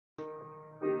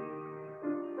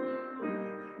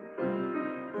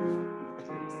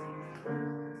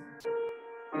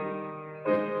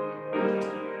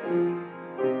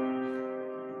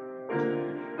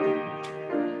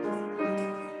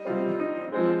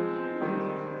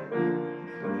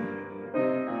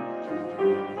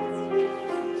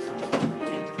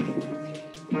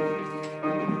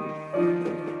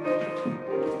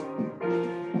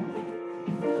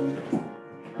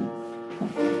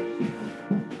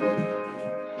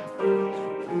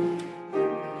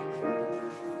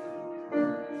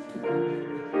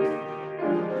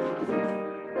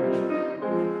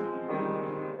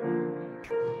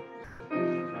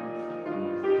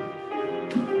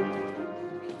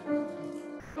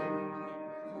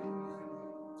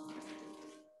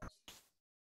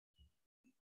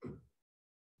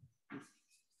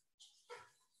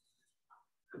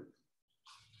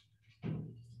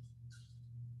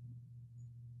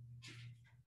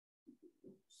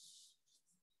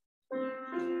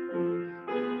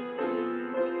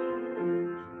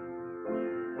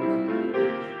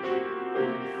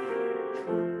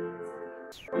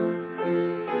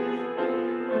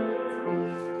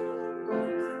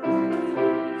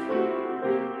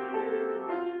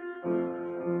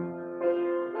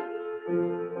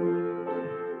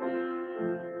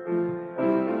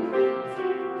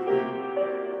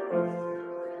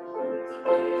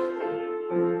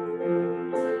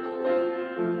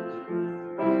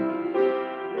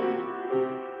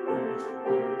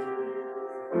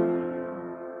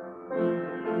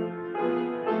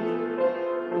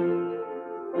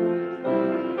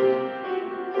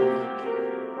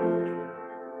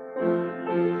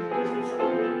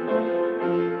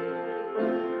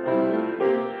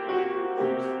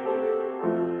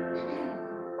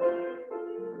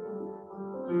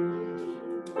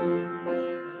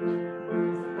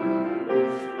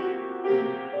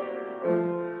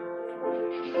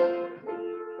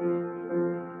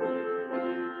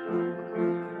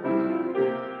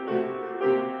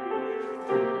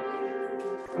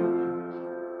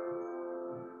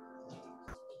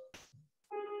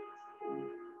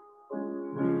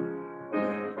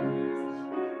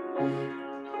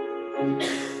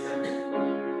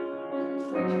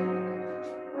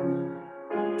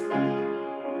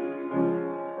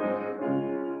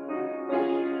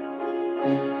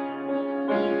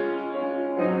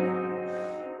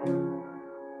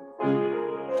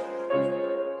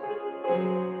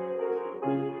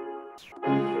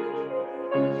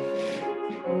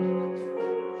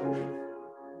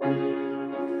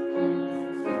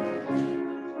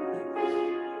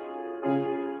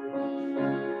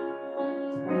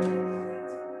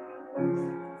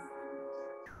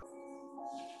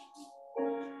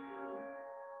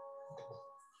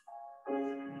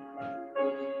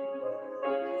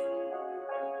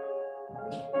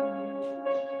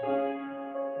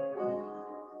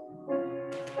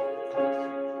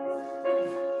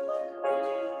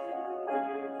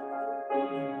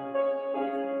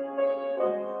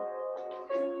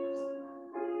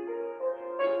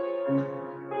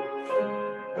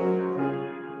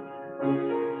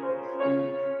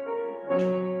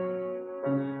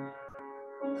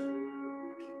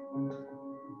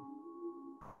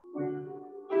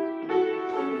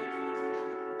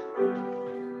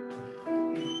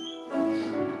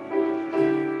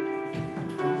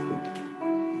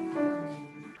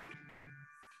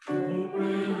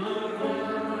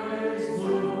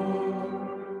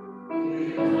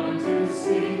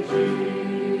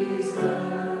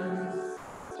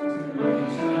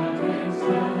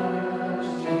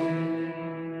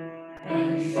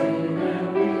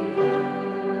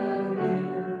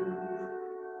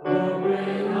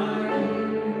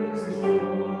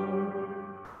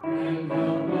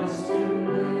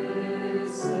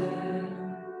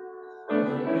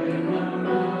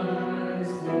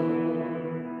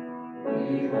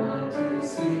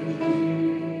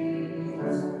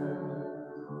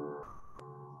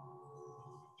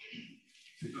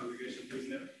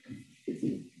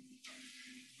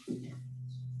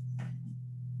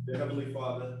Dear Heavenly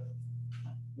Father,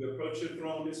 we approach your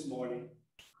throne this morning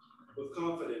with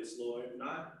confidence, Lord,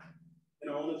 not in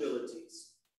our own abilities,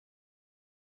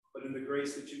 but in the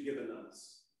grace that you've given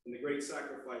us, in the great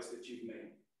sacrifice that you've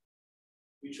made.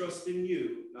 We trust in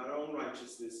you, not our own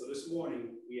righteousness. So this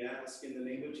morning, we ask in the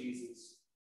name of Jesus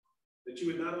that you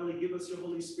would not only give us your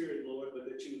Holy Spirit, Lord, but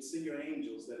that you would send your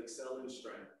angels that excel in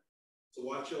strength to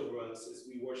watch over us as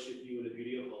we worship you in the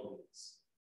beauty of holiness.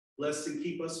 Bless and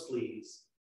keep us, please.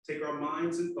 Take our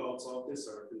minds and thoughts off this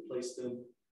earth and place them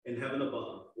in heaven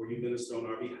above, where you minister on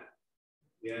our behalf.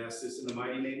 We ask this in the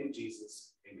mighty name of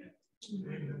Jesus. Amen.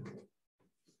 Amen.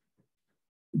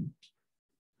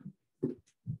 Good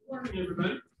morning,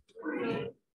 everybody.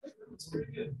 That's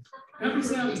pretty good. Happy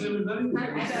Sabbath, everybody.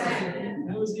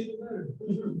 That was even better.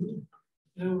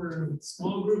 We're a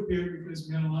small group here because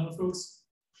we had a lot of folks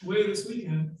away this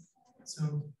weekend.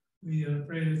 So we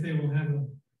pray that they will have a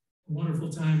wonderful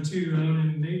time too out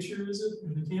in nature, is it?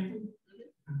 In the camping?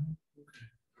 Okay.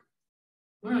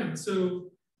 All right,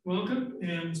 so welcome.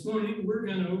 And this morning we're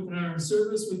going to open our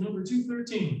service with number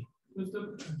 213. Lift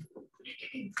up.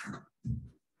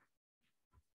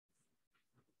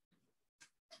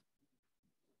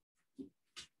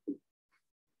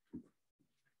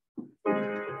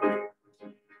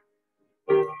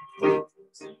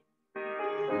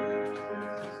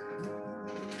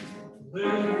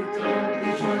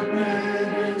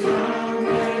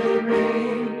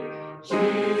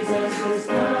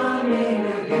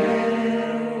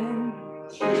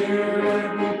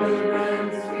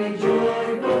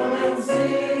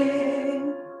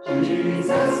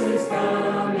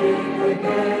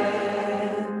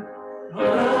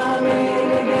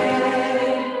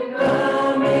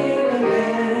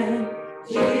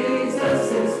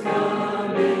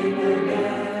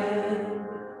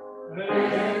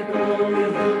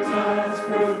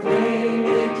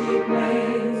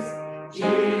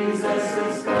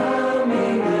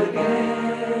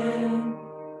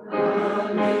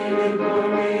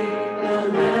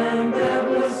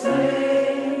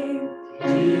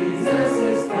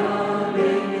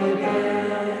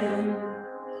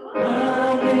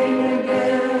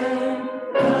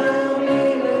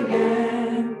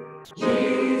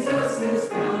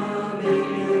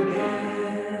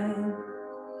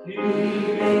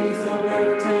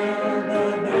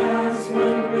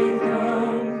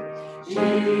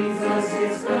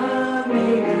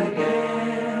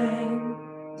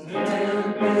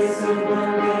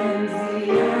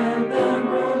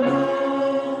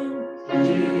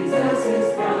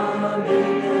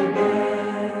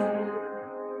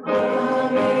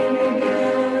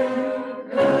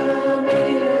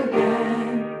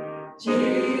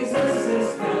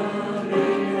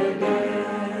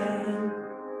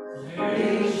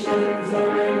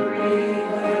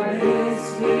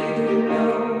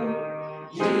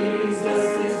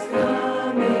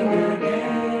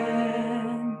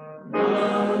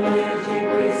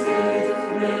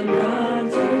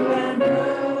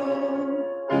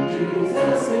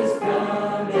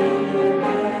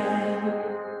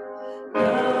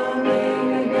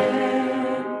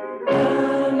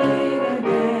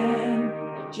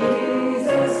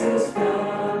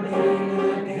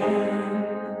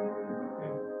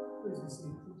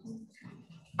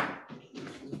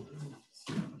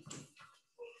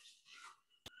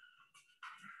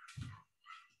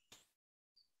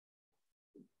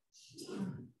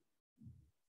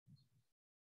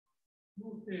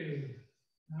 Okay,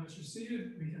 now that you're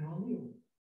seated, we can all kneel.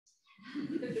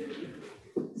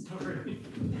 Sorry.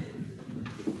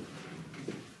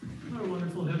 Our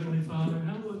wonderful Heavenly Father,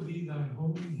 hallowed be thy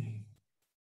holy name.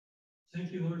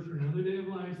 Thank you, Lord, for another day of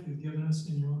life you've given us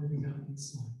in your only begotten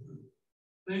Son.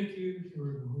 Thank you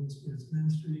for the Holy Spirit's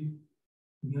ministry,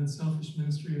 the unselfish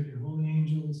ministry of your holy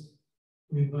angels.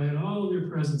 We invite all of your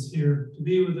presence here to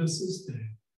be with us this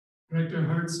day. Direct our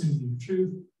hearts into your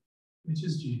truth, which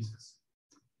is Jesus.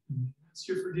 And we ask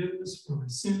your forgiveness for our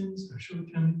sins, our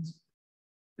shortcomings,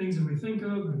 things that we think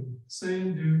of and say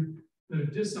and do that are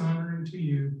dishonoring to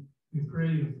you. We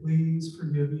pray you please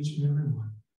forgive each and every one.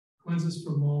 Cleanse us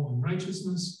from all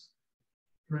unrighteousness.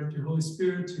 Direct your Holy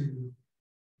Spirit to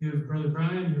give Brother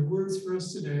Bryan your words for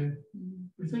us today.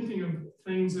 We're thinking of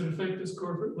things that affect us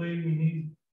corporately. We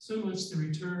need so much the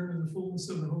return and the fullness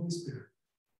of the Holy Spirit.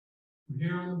 We're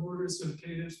here on the borders of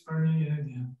Kadesh Barnea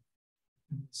again.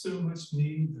 And so much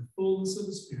need the fullness of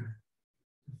the Spirit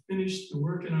to finish the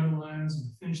work in our lives and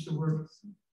to finish the work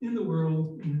in the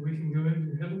world, and that we can go into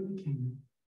your heavenly kingdom.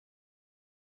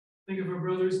 Think of our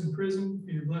brothers in prison,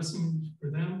 for your blessings for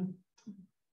them,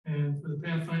 and for the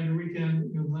Pathfinder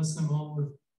weekend, you'll bless them all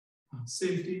with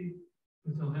safety,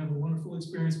 that they'll have a wonderful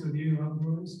experience with you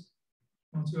outdoors.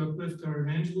 I want to uplift our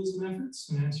evangelism efforts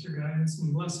and ask your guidance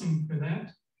and blessing for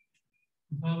that.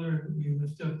 And Father, we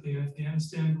lift up the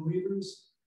Afghanistan believers,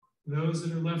 those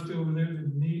that are left over there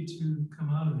that need to come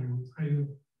out of there. We pray you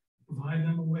provide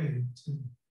them a way to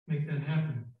make that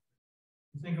happen.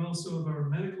 We think also of our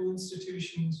medical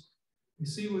institutions. We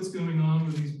see what's going on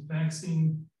with these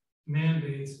vaccine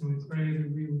mandates, and we pray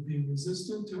that we will be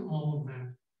resistant to all of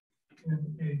that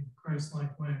in a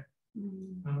Christ-like way.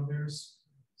 There's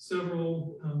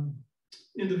several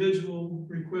individual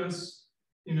requests,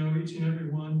 each and every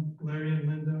one, Larry and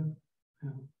Linda,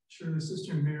 Shirley,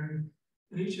 Sister Mary,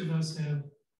 and each of us have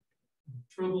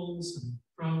troubles and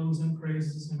problems and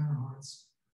praises in our hearts.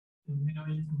 And you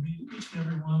can meet each and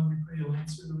every one. We pray you'll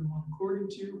answer every one according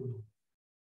to your will.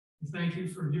 We thank you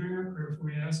for hearing our prayer, for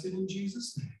we ask it in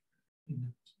Jesus' name.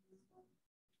 Amen.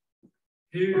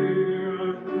 Hear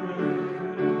our prayer,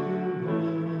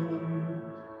 Lord.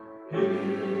 Hear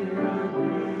our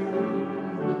prayer,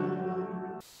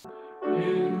 Lord.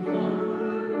 Incline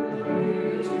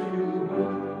to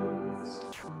us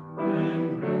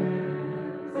and grant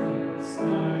us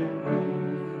thy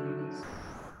peace.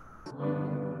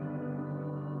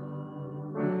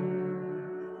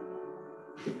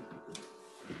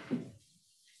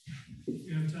 If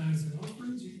you have tithes and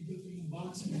offerings, you can put them in the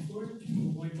box on the floor, the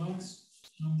white box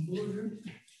on the floor here.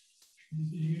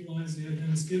 If you utilize the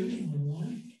Adventist giving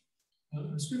online.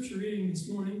 Our scripture reading this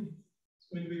morning is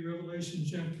going to be Revelation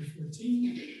chapter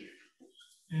 14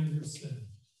 and verse 7.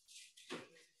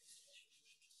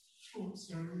 Oh,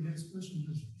 sorry, we had a question.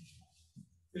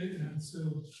 Okay,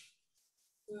 so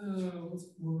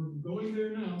we're going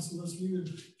there now, so let's read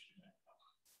the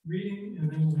reading and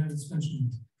then we'll have the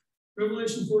discussion.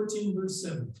 Revelation 14, verse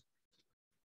 7.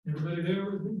 Everybody there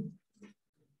with me?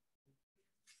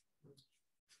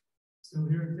 Still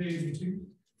here at page 2.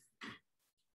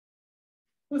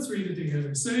 Let's read it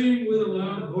together. Saying with a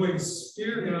loud voice,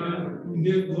 Dear God, we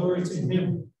give glory to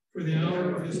him, for the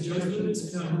hour of his judgment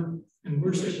is come, and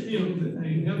worship him that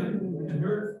made heaven and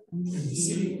earth and the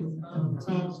sea and the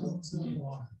tops of the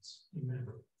waters. Amen.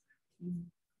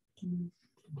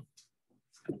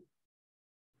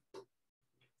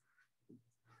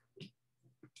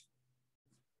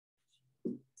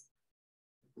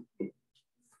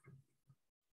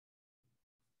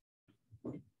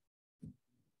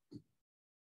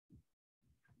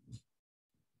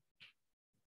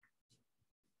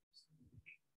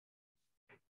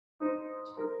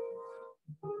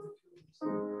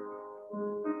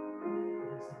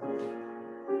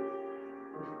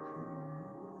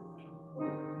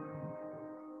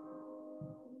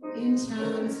 In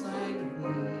times like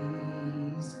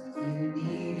these, you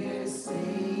need a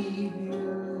Savior.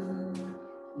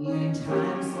 In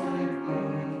times like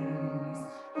these,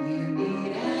 you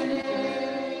need an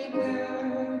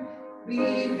anchor. Be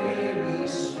very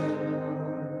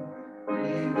sure,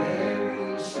 be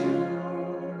very sure.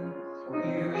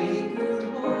 Your anchor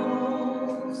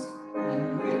holds and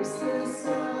grips the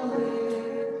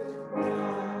solid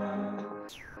rock.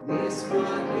 This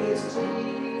rock is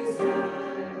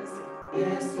Jesus.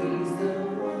 Yes, he's the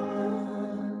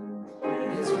one.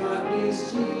 This rock is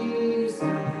Jesus,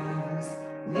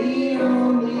 the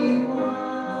only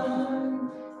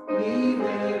one. Be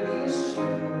very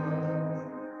sure,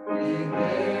 be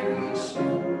very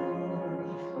sure.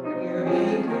 Your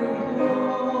anchor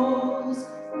holds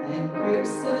and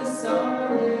grips the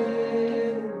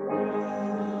solid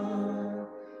rock.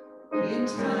 In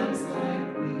times like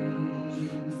these,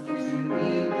 you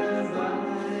need the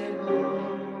Bible.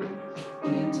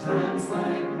 In times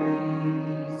like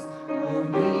these, oh,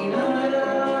 be not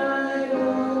idle.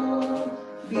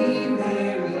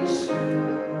 very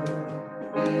sure,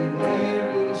 be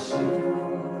very sure.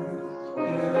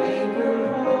 Your anchor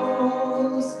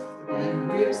holds and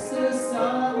grips the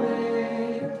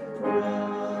solid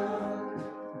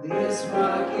rock. This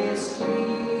rock is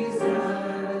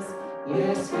Jesus,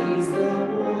 yes, he's the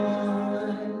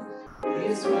one.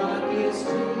 This rock is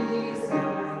Jesus,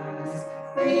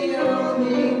 the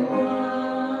only one.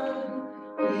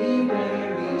 Be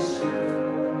very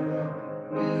sure,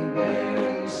 be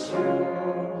very sure.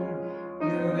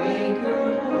 Your anchor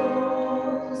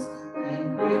holds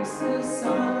and grips the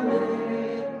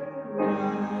solid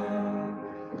rock.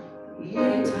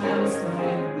 In times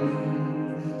like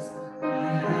these, I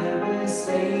have a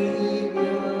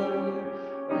Savior.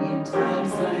 In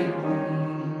times like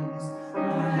these, I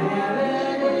have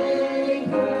an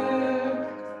anchor.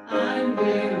 I'm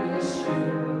very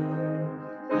sure,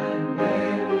 I'm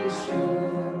very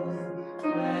sure.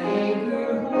 My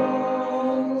anchor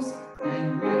holds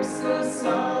and grips the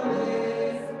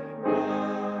solid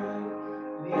rock.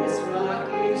 This rock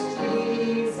is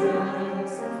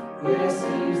Jesus, yes,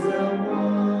 he's the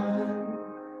one.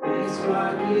 This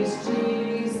rock is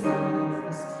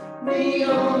Jesus, the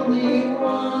only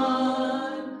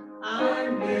one.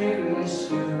 I'm very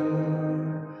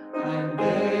sure, I'm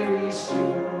very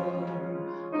sure.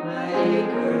 My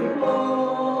anchor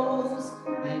holds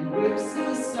and grips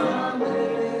the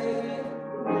solid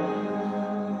rock.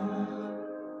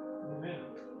 Amen.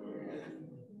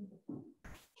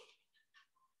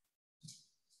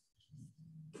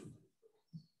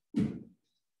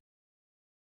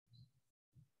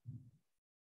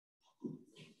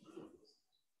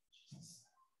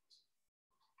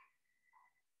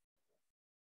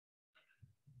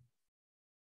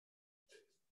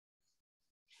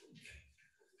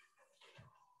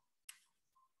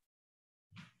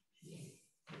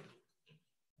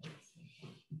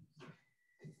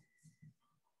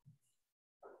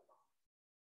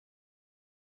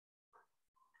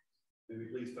 May we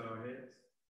please bow our heads.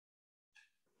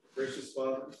 Gracious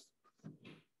Father,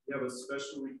 we have a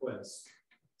special request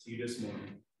to you this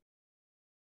morning.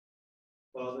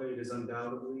 Father, it is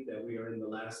undoubtedly that we are in the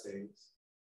last days.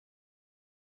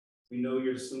 We know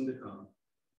you're soon to come.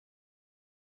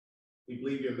 We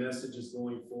believe your message is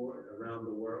going forward around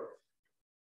the world.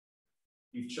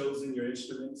 You've chosen your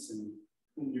instruments and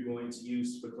whom you're going to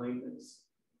use to proclaim this.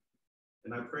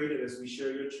 And I pray that as we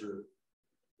share your truth,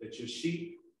 that your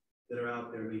sheep that are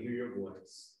out there may hear your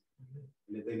voice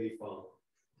and that they may follow.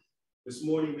 This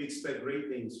morning, we expect great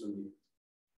things from you.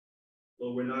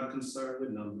 Lord, we're not concerned with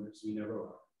numbers. We never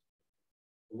are.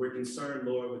 But we're concerned,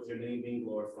 Lord, with your name being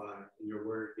glorified and your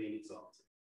word being exalted.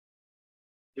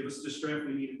 Give us the strength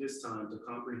we need at this time to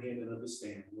comprehend and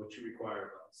understand what you require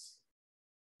of us,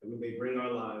 that we may bring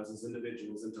our lives as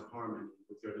individuals into harmony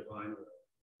with your divine will.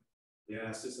 We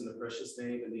ask this in the precious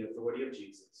name and the authority of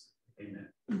Jesus. Amen.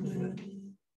 Amen.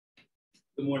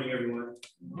 Good morning, everyone.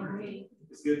 Good morning.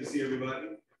 It's good to see everybody.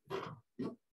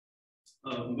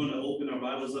 We're going to open our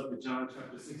Bibles up to John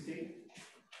chapter 16.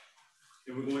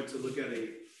 And we're going to look at a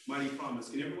mighty promise.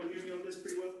 Can everyone hear me on this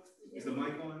pretty well? Is the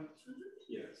mic on?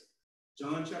 Yes.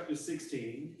 John chapter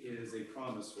 16 is a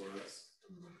promise for us.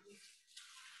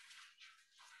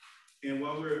 And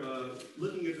while we're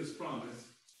looking at this promise,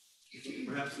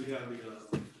 perhaps we have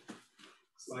the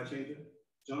slide changer.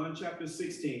 John chapter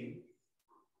 16.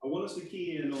 I want us to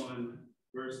key in on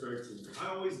verse 13. I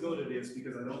always go to this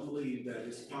because I don't believe that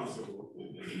it's possible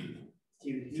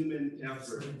in human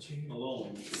effort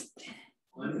alone,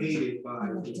 unaided by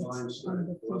divine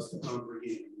strength, for us to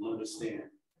comprehend and understand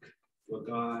what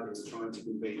God is trying to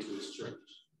convey to his church.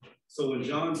 So in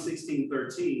John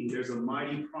 16:13, there's a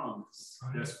mighty promise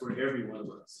that's for every one of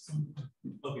us.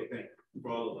 Okay, thank you, for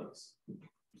all of us.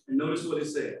 And notice what it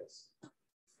says.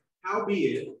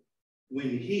 Howbeit,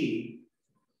 when he,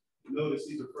 notice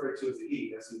he's referred to as a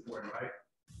he, that's important, right?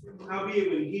 Howbeit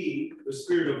when he, the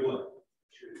spirit of what?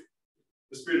 Truth.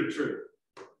 The spirit of truth.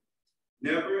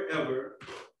 Never, ever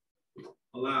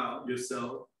allow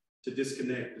yourself to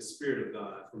disconnect the spirit of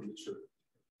God from the truth.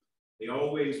 They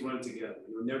always run together.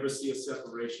 You'll never see a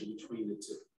separation between the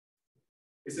two.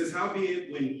 It says,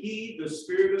 howbeit when he, the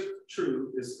spirit of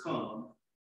truth, is come,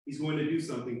 he's going to do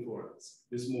something for us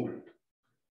this morning.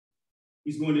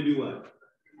 He's going to do what?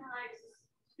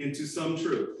 Into some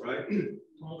truth, right?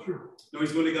 All true. No,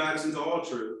 he's going to guide us into all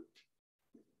truth.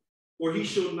 For he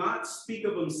shall not speak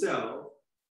of himself,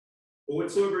 but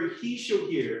whatsoever he shall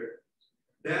hear,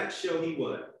 that shall he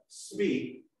what?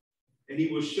 Speak, and he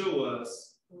will show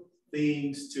us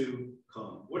things to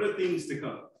come. What are things to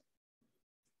come?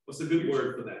 What's a good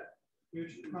word for that?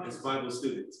 As Bible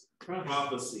students.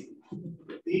 Prophecy.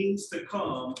 Things to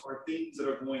come are things that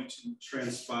are going to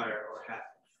transpire or happen.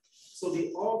 So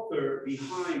the author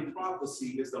behind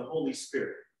prophecy is the Holy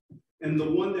Spirit. And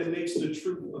the one that makes the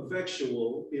truth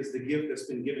effectual is the gift that's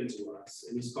been given to us.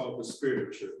 And he's called the Spirit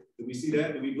of truth. Do we see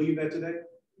that? Do we believe that today?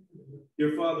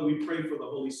 Dear Father, we pray for the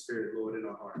Holy Spirit, Lord, in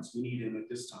our hearts. We need him at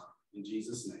this time. In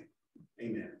Jesus' name,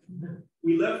 amen.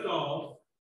 We left off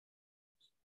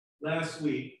last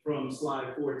week from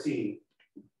slide 14.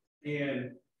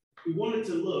 And we wanted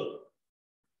to look,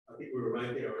 I think we were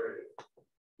right there already.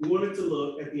 We wanted to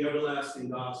look at the everlasting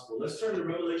gospel. Let's turn to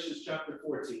Revelation chapter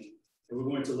 14, and we're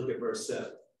going to look at verse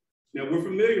 7. Now, we're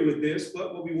familiar with this,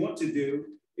 but what we want to do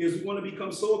is we want to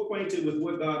become so acquainted with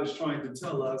what God is trying to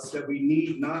tell us that we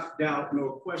need not doubt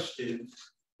nor question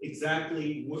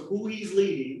exactly who he's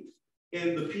leading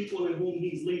and the people in whom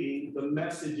he's leading, the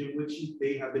message in which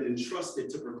they have been entrusted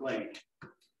to proclaim.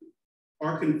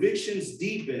 Our convictions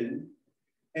deepen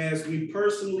as we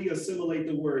personally assimilate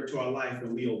the word to our life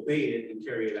and we obey it and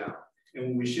carry it out, and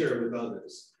when we share it with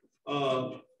others.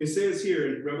 It says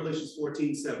here in Revelation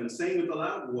 14:7, saying with a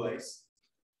loud voice,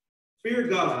 fear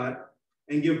God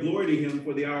and give glory to him,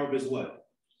 for the hour of his what?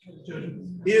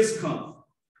 Is come,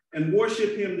 and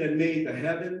worship him that made the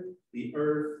heaven, the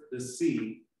earth, the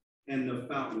sea, and the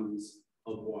fountains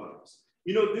of waters.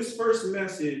 You know, this first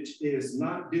message is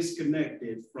not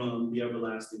disconnected from the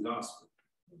everlasting gospel.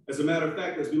 As a matter of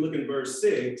fact, as we look in verse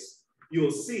 6,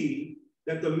 you'll see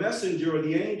that the messenger or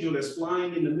the angel that's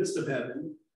flying in the midst of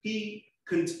heaven, he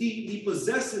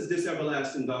possesses this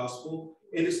everlasting gospel,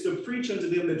 and it's to preach unto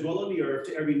them that dwell on the earth,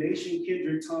 to every nation,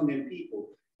 kindred, tongue, and people.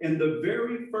 And the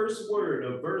very first word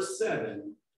of verse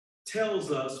 7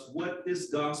 tells us what this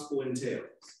gospel entails.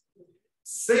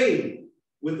 Saying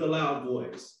with a loud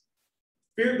voice,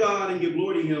 fear God and give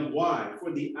glory to him. Why?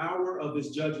 For the hour of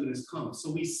his judgment is come.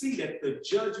 So we see that the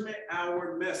judgment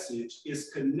hour message is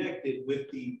connected with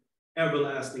the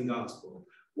everlasting gospel.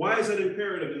 Why is that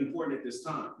imperative and important at this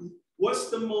time? What's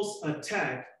the most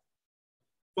attacked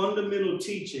fundamental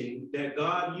teaching that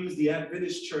God used the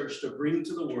Adventist church to bring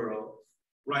to the world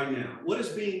right now? What is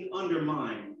being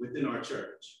undermined within our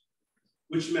church?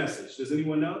 Which message? Does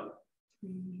anyone know?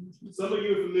 Some of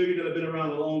you are familiar that have been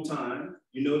around a long time.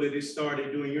 You know that it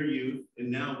started during your youth,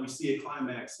 and now we see a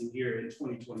climax in here in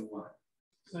 2021.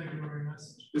 Sanctuary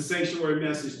message. The sanctuary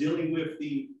message dealing with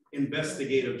the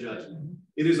investigative judgment.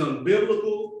 It is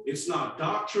unbiblical. It's not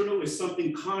doctrinal. It's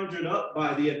something conjured up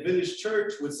by the Adventist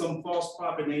church with some false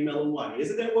prophet named Ellen White.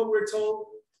 Isn't that what we're told?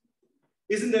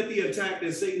 Isn't that the attack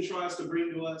that Satan tries to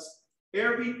bring to us?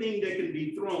 Everything that can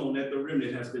be thrown at the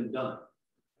remnant has been done.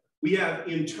 We have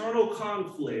internal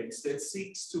conflicts that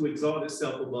seeks to exalt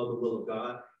itself above the will of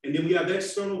God. And then we have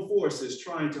external forces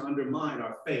trying to undermine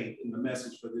our faith in the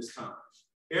message for this time.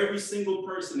 Every single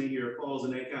person in here falls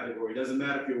in that category. It doesn't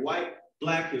matter if you're white,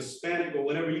 black, Hispanic, or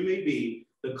whatever you may be.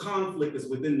 The conflict is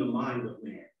within the mind of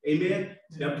man. Amen?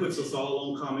 That puts us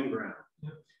all on common ground.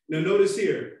 Now notice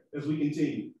here as we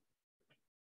continue.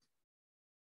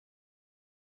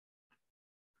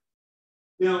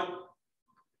 Now,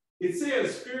 it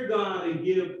says, fear God and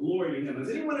give glory to him. Has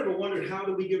anyone ever wondered how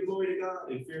do we give glory to God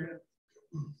and fear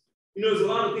him? You know, there's a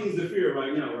lot of things to fear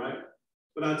right now, right?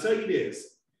 But I'll tell you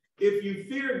this. If you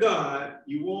fear God,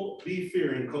 you won't be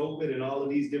fearing COVID and all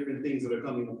of these different things that are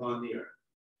coming upon the earth.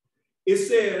 It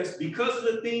says, because of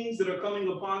the things that are coming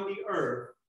upon the earth,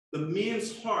 the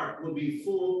man's heart will be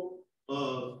full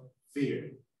of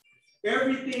fear.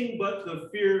 Everything but the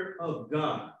fear of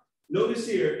God. Notice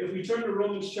here, if we turn to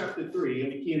Romans chapter 3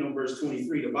 and we key in on verse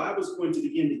 23, the Bible is going to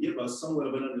begin to give us somewhat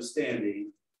of an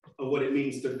understanding of what it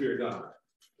means to fear God.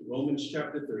 Romans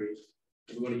chapter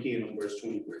 3, we're going to key in on verse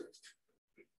 23.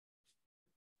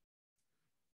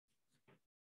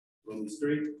 Romans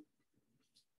 3.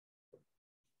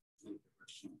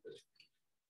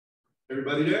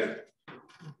 Everybody there?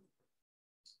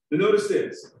 Now notice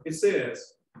this. It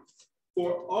says,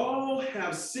 for all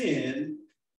have sinned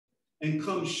and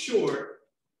come short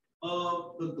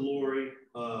of the glory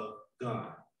of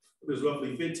God. There's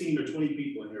roughly 15 or 20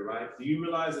 people in here, right? Do you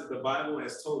realize that the Bible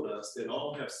has told us that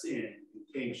all have sinned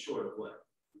and came short of what?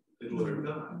 The glory of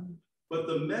God. But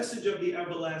the message of the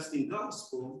everlasting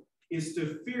gospel is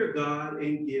to fear God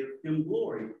and give him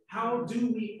glory. How do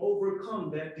we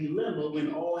overcome that dilemma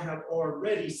when all have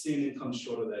already sinned and come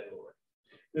short of that glory?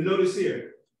 Now notice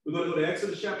here, we're going to go to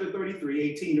Exodus chapter 33,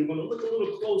 18. We're going to look a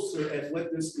little closer at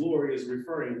what this glory is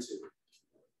referring to.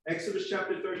 Exodus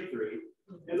chapter 33.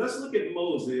 And let's look at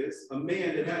Moses, a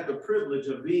man that had the privilege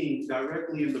of being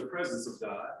directly in the presence of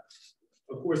God.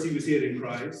 Of course, he was hid in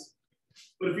Christ.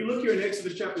 But if you look here in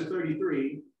Exodus chapter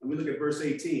 33, and we look at verse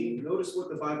 18, notice what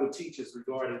the Bible teaches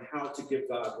regarding how to give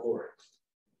God glory.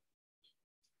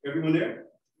 Everyone there?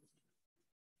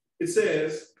 It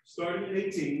says, starting at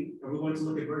 18, and we're going to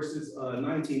look at verses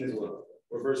 19 as well,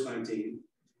 or verse 19.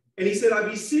 And he said, I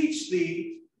beseech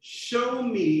thee, show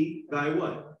me thy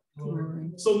what? Glory.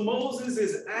 So Moses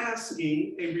is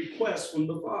asking a request from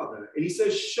the Father. And he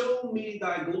says, show me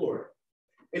thy glory.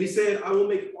 And he said, I will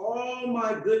make all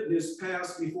my goodness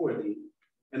pass before thee,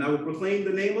 and I will proclaim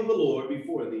the name of the Lord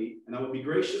before thee, and I will be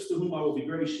gracious to whom I will be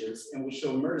gracious, and will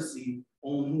show mercy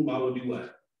on whom I will do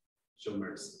what? Show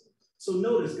mercy. So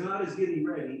notice God is getting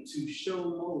ready to show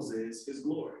Moses his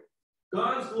glory.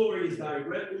 God's glory is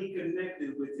directly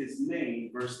connected with his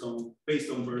name based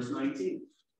on verse 19.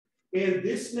 And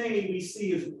this name we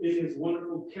see is in his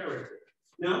wonderful character.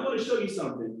 Now I want to show you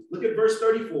something. Look at verse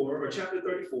 34 or chapter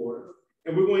 34.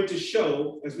 And we're going to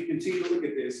show, as we continue to look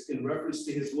at this, in reference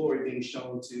to his glory being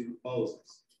shown to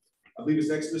Moses. I believe it's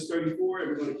Exodus 34, and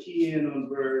we're going to key in on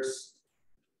verse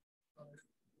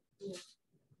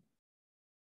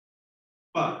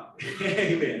 5.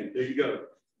 Amen. There you go.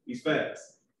 He's fast.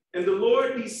 And the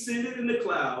Lord descended in the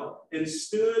cloud and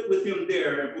stood with him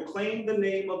there and proclaimed the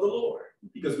name of the Lord,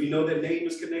 because we know that name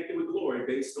is connected with glory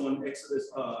based on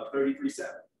Exodus 33:7.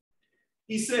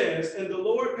 He says, and the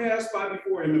Lord passed by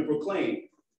before him and proclaimed,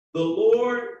 the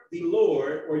Lord,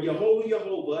 or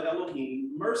Jehovah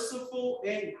Elohim, merciful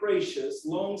and gracious,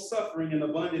 long-suffering and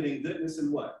abundant in goodness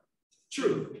and what?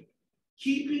 Truth.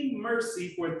 Keeping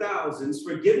mercy for thousands,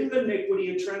 forgiving iniquity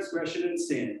and transgression and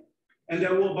sin, and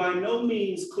that will by no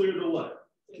means clear the what?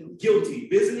 Guilty,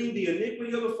 visiting the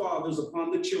iniquity of the fathers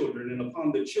upon the children and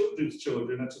upon the children's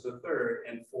children unto the third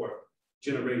and fourth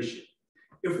generation.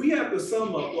 If we have to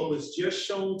sum up what was just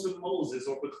shown to Moses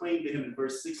or proclaimed to him in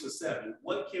verse 6 or 7,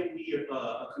 what can we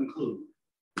conclude?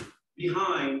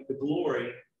 Behind the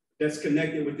glory that's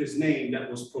connected with his name that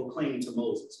was proclaimed to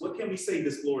Moses, what can we say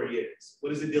this glory is?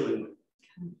 What is it dealing with?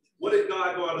 What did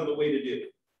God go out of the way to do?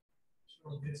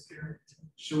 Show him his character.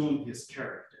 Show him his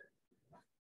character.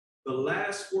 The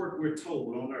last word we're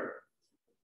told on earth,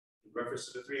 in reference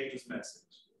to the three angels'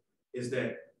 message, is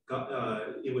that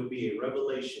God, it would be a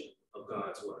revelation of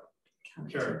God's what?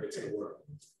 Character to the world.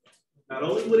 Not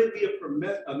only would it be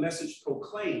a message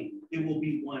proclaimed, it will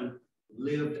be one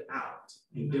lived out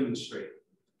and demonstrated.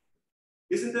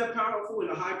 Isn't that powerful and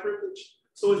a high privilege?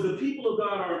 So as the people of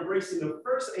God are embracing the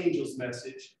first angel's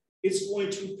message, it's going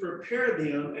to prepare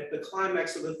them at the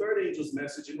climax of the third angel's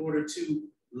message in order to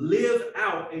live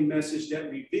out a message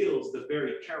that reveals the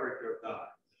very character of God.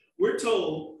 We're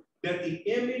told that the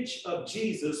image of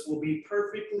Jesus will be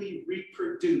perfectly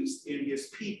reproduced in his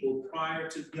people prior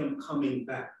to him coming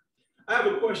back. I have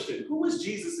a question. Who was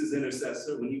Jesus'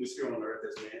 intercessor when he was here on earth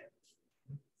as man?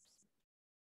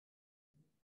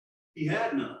 He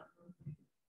had none.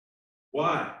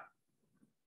 Why?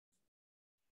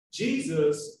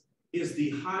 Jesus is the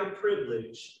high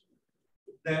privilege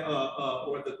that,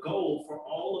 or the goal for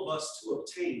all of us to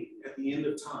obtain at the end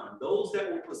of time. Those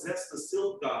that will possess the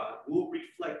seal of God will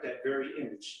reflect that very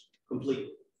image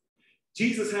completely.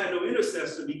 Jesus had no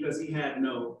intercessor because he had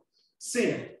no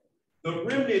sin. The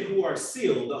remnant who are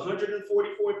sealed, the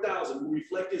 144,000 who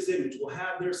reflect his image, will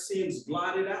have their sins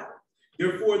blotted out.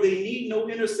 Therefore, they need no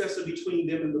intercessor between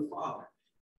them and the Father.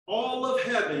 All of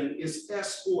heaven is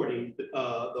escorting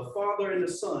the Father and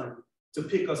the Son to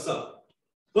pick us up.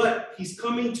 But he's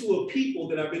coming to a people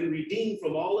that have been redeemed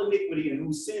from all iniquity and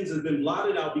whose sins have been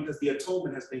blotted out because the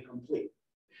atonement has been complete.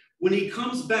 When he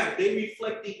comes back, they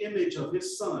reflect the image of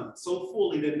his Son so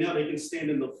fully that now they can stand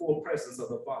in the full presence of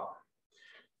the Father.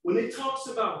 When it talks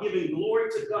about giving glory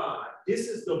to God, this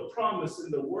is the promise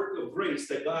and the work of grace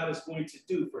that God is going to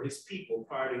do for his people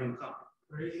prior to him coming.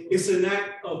 It's an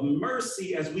act of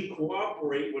mercy as we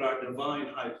cooperate with our divine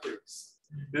high priest.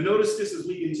 Now notice this as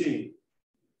we continue.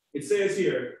 It says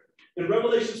here in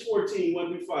Revelation 14,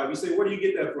 1-5, you say, where do you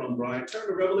get that from, Brian? Turn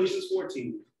to Revelation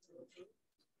 14.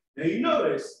 Now you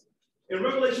notice in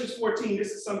Revelation 14,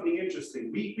 this is something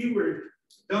interesting. We were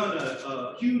done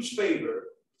a huge favor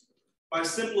by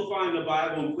simplifying the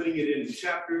Bible and putting it into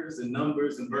chapters and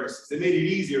numbers and verses. It made it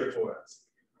easier for us.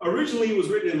 Originally, it was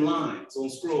written in lines on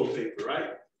scroll paper,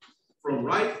 right? From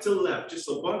right to left, just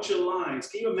a bunch of lines.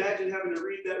 Can you imagine having to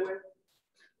read that way?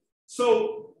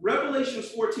 So Revelation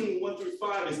 14,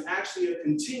 1-5 is actually a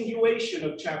continuation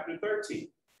of chapter 13.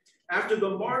 After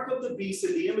the mark of the beast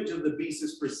and the image of the beast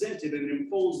is presented and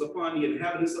imposed upon the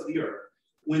inhabitants of the earth,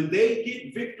 when they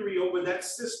get victory over that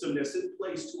system that's in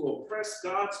place to oppress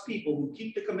God's people who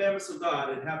keep the commandments of God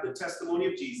and have the testimony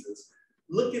of Jesus,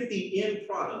 look at the end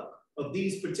product of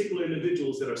these particular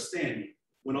individuals that are standing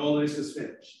when all of this is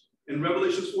finished. In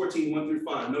Revelation 14, 1 through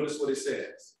 5, notice what it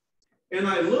says. And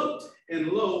I looked, and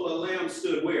lo, a lamb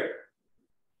stood where?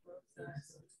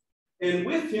 And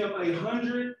with him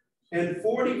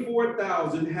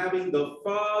 144,000 having the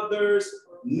Father's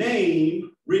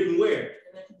name written where?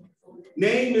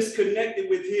 Name is connected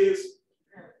with his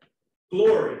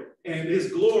glory, and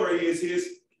his glory is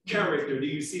his character. Do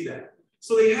you see that?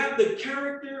 So they have the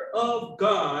character of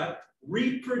God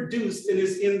reproduced and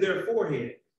is in their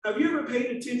forehead. Have you ever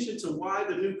paid attention to why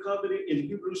the new covenant in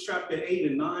Hebrews chapter 8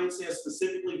 and 9 says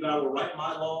specifically that I will write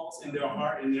my laws in their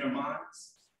heart and their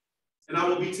minds? And I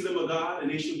will be to them a God,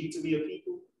 and they shall be to me a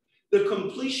people. The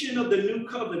completion of the new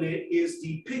covenant is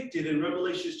depicted in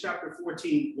Revelation chapter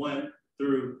 14, 1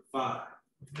 through 5.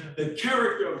 The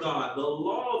character of God, the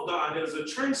law of God, as a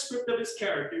transcript of his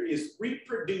character, is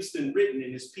reproduced and written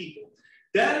in his people.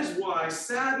 That is why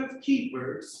Sabbath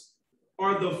keepers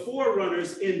are the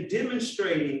forerunners in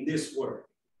demonstrating this work,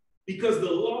 because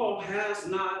the law has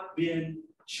not been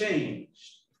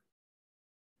changed.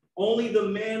 Only the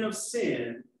man of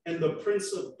sin and the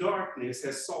prince of darkness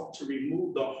has sought to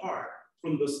remove the heart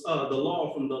from the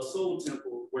law from the soul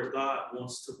temple where God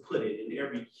wants to put it in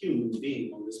every human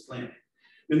being on this planet.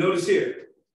 And notice here,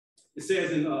 it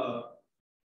says in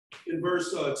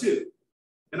verse 2,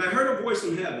 and I heard a voice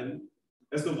from heaven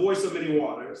as the voice of many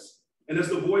waters, and as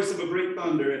the voice of a great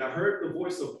thunder, and I heard the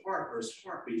voice of harpers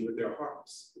harping with their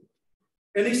harps.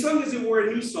 And they sung as it were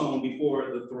a new song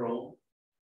before the throne.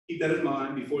 Keep that in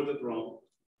mind, before the throne.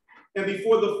 And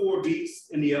before the four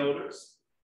beasts and the elders.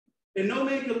 And no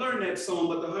man can learn that song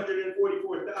but the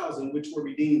 144,000 which were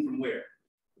redeemed from where?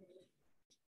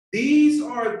 These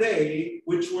are they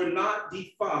which were not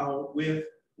defiled with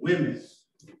women.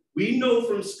 We know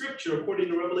from scripture, according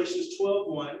to Revelations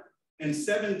 12:1 and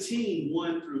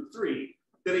 17:1 through 3,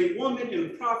 that a woman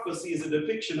in prophecy is a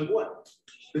depiction of what?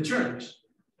 The church.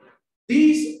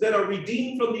 These that are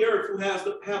redeemed from the earth, who have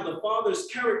the Father's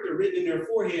character written in their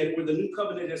forehead, where the new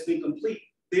covenant has been complete,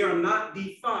 they are not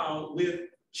defiled with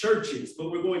churches.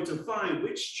 But we're going to find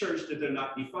which church that they're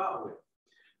not defiled with.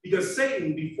 Because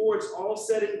Satan, before it's all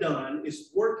said and done,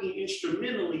 is working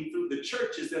instrumentally through the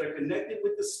churches that are connected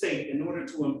with the state in order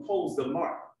to impose the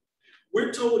mark.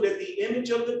 We're told that the image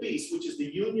of the beast, which is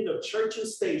the union of church and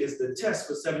state, is the test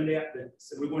for Seventh-day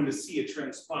Adventists. And we're going to see it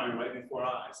transpiring right before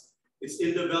our eyes. It's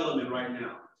in development right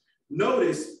now.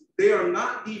 Notice they are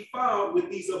not defiled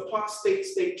with these apostate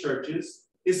state churches.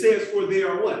 It says, for they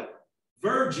are what?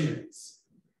 Virgins.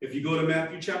 If you go to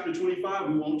Matthew chapter 25,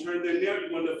 we won't turn there now.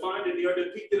 You're going to find that they are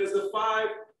depicted as the 5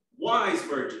 wise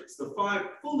virgins. The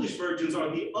 5 foolish virgins are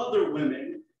the other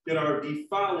women that are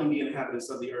defiling the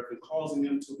inhabitants of the earth and causing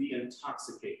them to be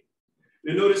intoxicated.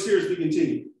 Now notice here as we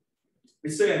continue.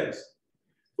 It says,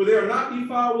 for they are not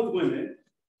defiled with women.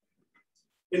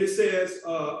 And it says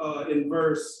in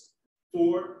verse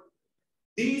 4,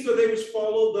 these are they which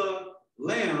follow the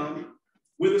Lamb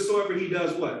whithersoever he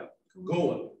does what?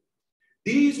 Goeth.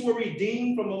 These were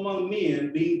redeemed from among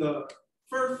men, being the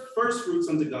first fruits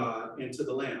unto God and to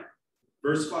the Lamb.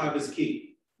 Verse 5 is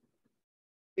key.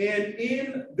 And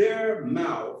in their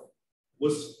mouth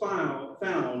was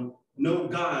found no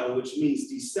guile, which means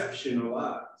deception or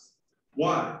lies.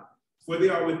 Why? For they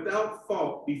are without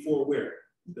fault before where?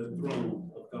 The throne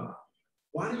of God.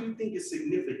 Why do you think it's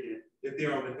significant that they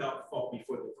are without fault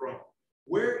before the throne?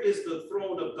 Where is the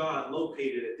throne of God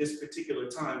located at this particular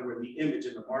time where the image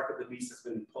and the mark of the beast has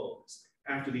been imposed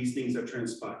after these things are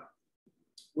transpired?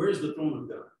 Where is the throne of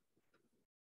God?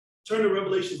 Turn to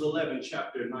Revelation 11,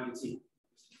 chapter 19.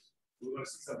 We're going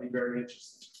to see something very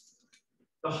interesting.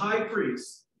 The high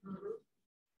priest,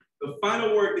 the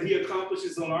final work that he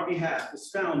accomplishes on our behalf is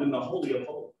found in the Holy of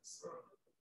Holies.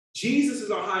 Jesus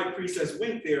is our high priest that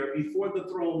went there before the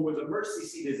throne where the mercy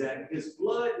seat is at. His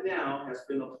blood now has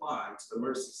been applied to the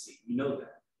mercy seat. We know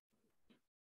that.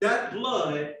 That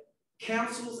blood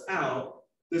cancels out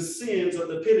the sins of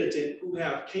the penitent who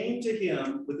have came to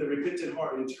him with a repentant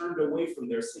heart and turned away from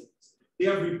their sins. They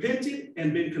have repented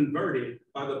and been converted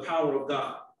by the power of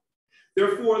God.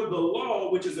 Therefore, the law,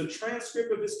 which is a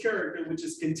transcript of his character, which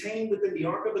is contained within the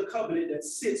Ark of the Covenant that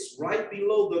sits right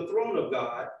below the throne of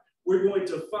God, we're going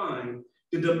to find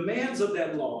the demands of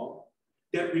that law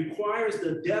that requires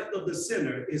the death of the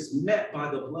sinner is met by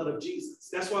the blood of Jesus.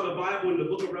 That's why the Bible in the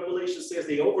book of Revelation says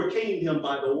they overcame him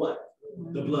by the what?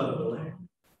 The blood of the Lamb.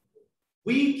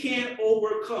 We can't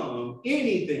overcome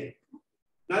anything,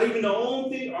 not even the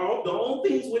own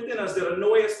things within us that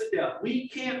annoy us to death. We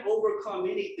can't overcome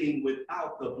anything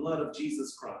without the blood of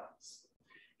Jesus Christ.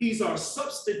 He's our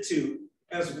substitute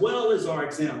as well as our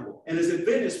example. And as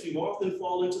Adventists, we've often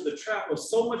fallen into the trap of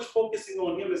so much focusing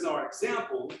on him as our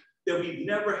example that we've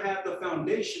never had the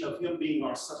foundation of him being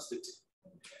our substitute.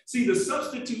 See, the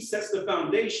substitute sets the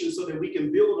foundation so that we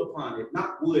can build upon it,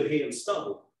 not wood, hay, and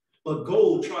stubble, but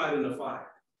gold tried in the fire.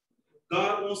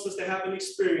 God wants us to have an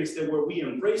experience that where we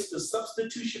embrace the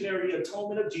substitutionary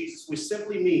atonement of Jesus, which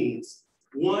simply means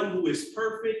one who is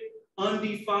perfect,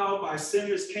 undefiled by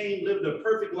sinners, came, lived a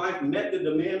perfect life, met the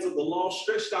demands of the law,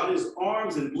 stretched out his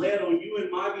arms and bled on you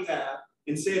and my behalf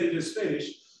and said it is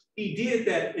finished. He did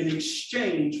that in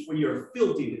exchange for your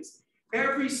filthiness.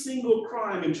 Every single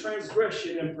crime and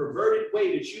transgression and perverted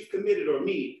way that you've committed or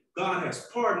me, God has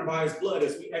pardoned by his blood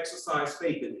as we exercise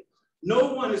faith in it.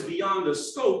 No one is beyond the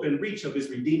scope and reach of his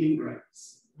redeeming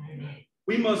grace. Amen.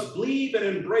 We must believe and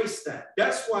embrace that.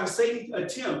 That's why Satan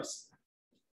attempts.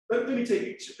 Let me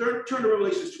take you, turn to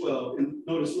Revelation 12 and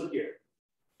notice, look here.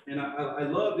 And I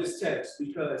love this text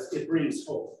because it brings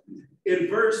hope. In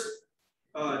verse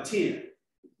 10,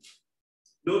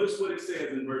 notice what it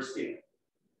says in verse 10.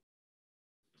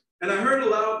 And I heard a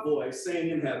loud voice saying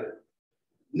in heaven,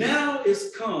 now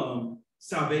is come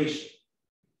salvation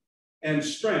and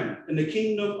strength in the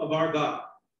kingdom of our God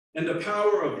and the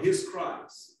power of his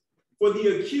Christ. For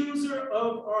the accuser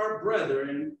of our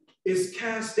brethren is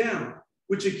cast down,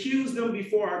 which accused them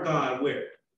before our God, where?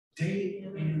 Day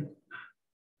and night.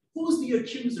 Who's the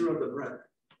accuser of the brethren?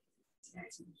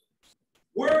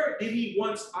 Where did he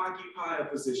once occupy a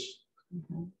position?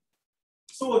 Mm-hmm.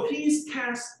 So if he's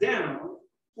cast down,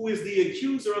 who is the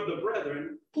accuser of the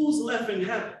brethren, who's left in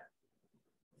heaven?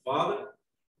 Father,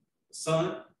 the Son,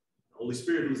 the Holy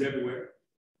Spirit who's everywhere.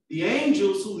 The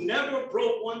angels who never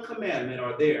broke one commandment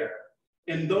are there.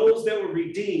 And those that were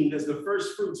redeemed as the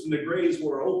first fruits when the graves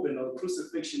were opened on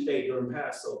crucifixion day during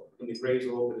Passover, when the graves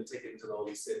were opened to take it into the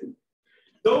holy city.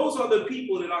 Those are the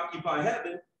people that occupy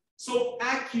heaven. So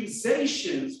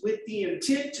accusations with the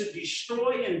intent to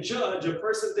destroy and judge a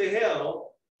person to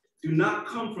hell do not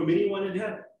come from anyone in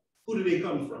heaven. Who do they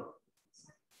come from?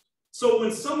 So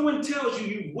when someone tells you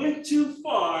you went too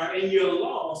far and you're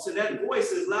lost, and that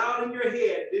voice is loud in your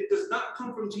head, it does not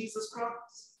come from Jesus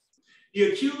Christ.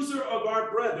 The accuser of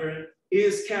our brethren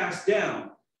is cast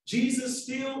down. Jesus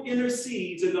still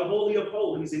intercedes in the Holy of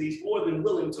Holies, and he's more than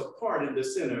willing to pardon the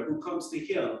sinner who comes to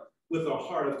him with a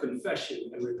heart of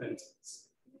confession and repentance.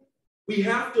 We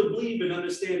have to believe and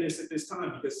understand this at this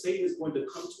time because Satan is going to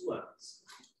come to us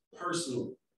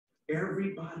personally.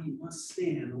 Everybody must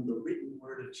stand on the written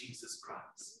word of Jesus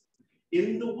Christ.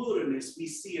 In the wilderness, we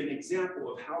see an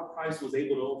example of how Christ was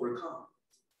able to overcome.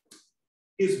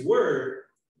 His word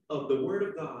of the word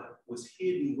of God was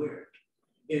hidden where?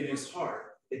 In his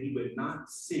heart, that he would not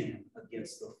sin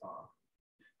against the Father.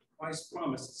 Christ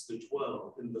promises to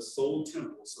dwell in the soul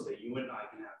temple so that you and I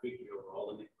can have victory over all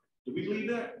of it. Do we believe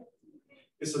that?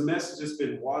 It's a message that's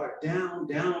been watered down,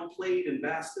 downplayed, and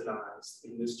bastardized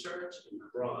in this church and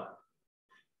abroad.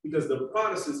 Because the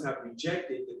Protestants have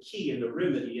rejected the key and the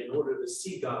remedy in order to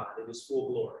see God in his full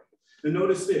glory. And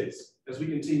notice this, as we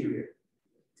continue here.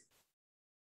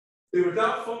 They were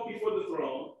without fault before the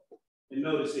throne. And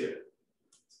notice here,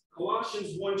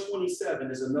 Colossians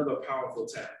 1:27 is another powerful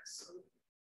text.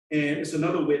 And it's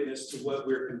another witness to what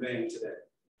we're conveying today.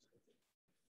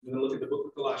 I'm going to look at the book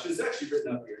of Colossians. It's actually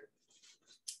written up here.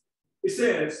 It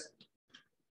says,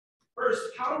 first,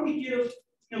 how do we give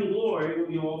him glory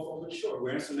when we all fallen short?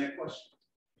 We're answering that question.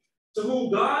 To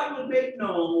whom God would make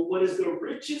known what is the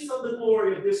riches of the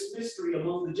glory of this mystery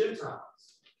among the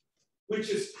Gentiles, which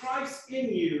is Christ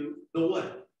in you, the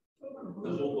what? The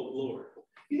hope of glory.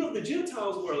 You know, the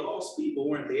Gentiles were a lost people,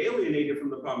 weren't they? Alienated from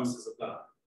the promises of God.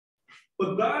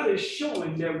 But God is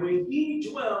showing that when he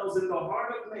dwells in the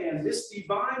heart of man, this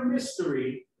divine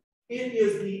mystery, it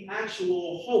is the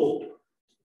actual hope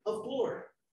of glory.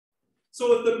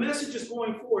 So if the message is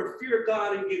going forward, fear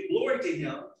God and give glory to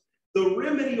him, the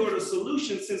remedy or the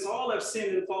solution, since all have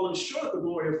sinned and fallen short of the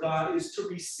glory of God, is to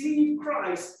receive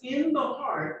Christ in the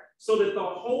heart so that the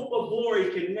hope of glory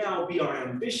can now be our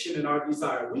ambition and our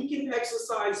desire. We can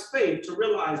exercise faith to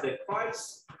realize that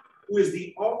Christ, who is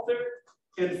the author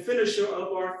and finisher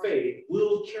of our faith,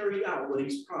 will carry out what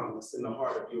he's promised in the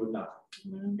heart of you and I.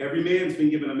 Mm-hmm. Every man's been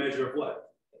given a measure of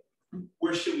what?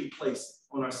 Where should we place it?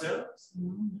 On ourselves?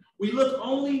 Mm-hmm. We look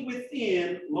only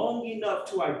within long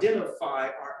enough to identify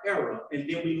our error, and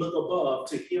then we look above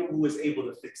to him who is able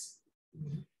to fix it.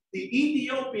 Mm-hmm. The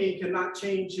Ethiopian cannot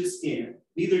change his skin,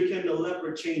 neither can the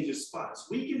leopard change his spots.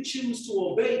 We can choose to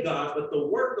obey God, but the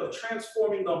work of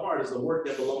transforming the heart is a work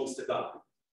that belongs to God.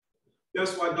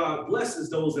 That's why God blesses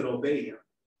those that obey him.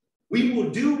 we will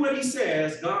do what he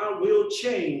says, God will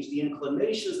change the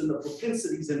inclinations and the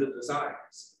propensities and the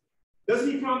desires.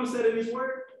 Doesn't he promise that in his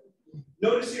word?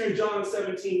 Notice here in John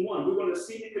 17:1, we're going to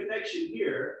see the connection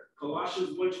here,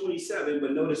 Colossians 1:27,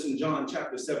 but notice in John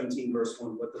chapter 17, verse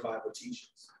 1, what the Bible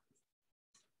teaches.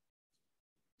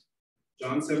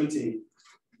 John 17,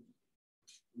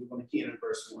 we're going to key in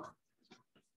verse 1.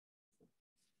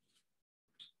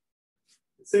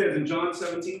 It says in John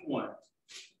 17:1,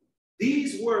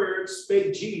 these words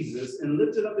spake Jesus and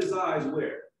lifted up his eyes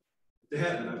where? To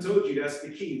heaven. I told you that's the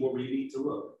key where we need to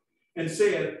look. And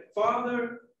said,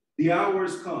 Father, the hour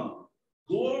is come.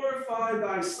 Glorify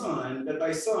thy Son, that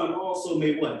thy Son also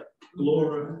may what?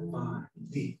 Glorify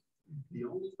thee. The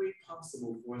only way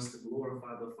possible for us to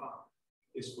glorify the Father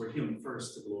is for him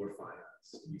first to glorify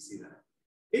us. You see that?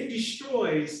 It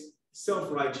destroys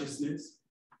self-righteousness.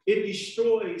 It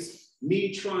destroys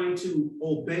me trying to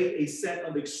obey a set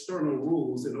of external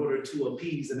rules in order to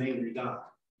appease an angry God.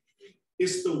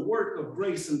 It's the work of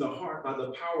grace in the heart by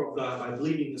the power of God, by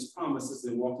believing his promises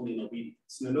and walking in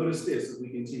obedience. Now notice this as we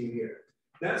continue here.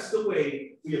 That's the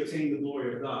way we obtain the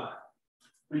glory of God.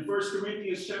 In 1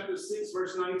 Corinthians chapter 6,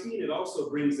 verse 19, it also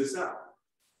brings this out.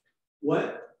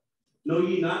 What? Know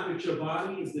ye not that your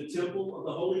body is the temple of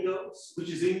the Holy Ghost, which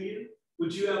is in you,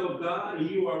 which you have of God, and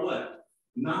you are what?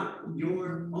 Not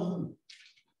your own.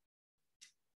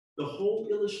 The whole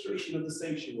illustration of the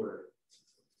sanctuary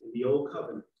in the old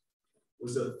covenant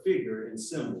was a figure and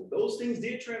symbol. Those things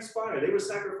did transpire. They were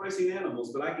sacrificing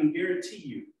animals, but I can guarantee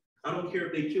you, I don't care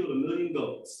if they killed 1 million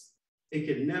goats, it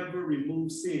could never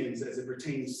remove sins as it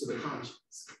pertains to the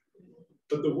conscience.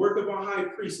 But the work of our high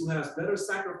priest, who has better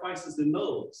sacrifices than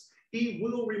those, he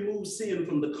will remove sin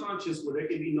from the conscience where there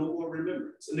can be no more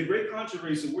remembrance. In the great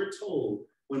controversy, we're told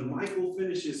when Michael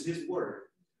finishes his work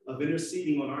of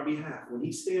interceding on our behalf, when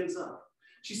he stands up,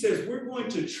 she says, we're going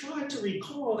to try to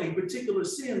recall a particular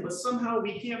sin, but somehow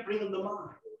we can't bring them to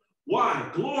mind.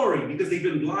 Why? Glory, because they've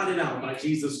been blotted out by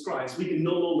Jesus Christ. We can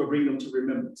no longer bring them to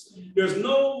remembrance. There's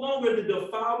no longer the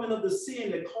defilement of the sin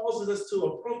that causes us to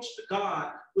approach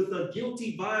God with a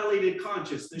guilty, violated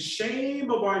conscience. The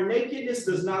shame of our nakedness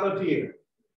does not appear.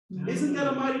 Isn't that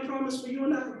a mighty promise for you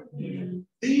and I? Yeah.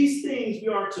 These things we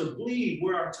are to believe,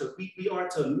 we are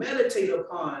to meditate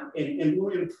upon, and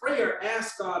we're in prayer,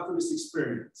 ask God for this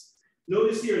experience.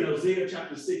 Notice here in Hosea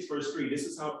chapter 6, verse 3, this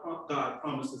is how God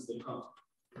promises to come.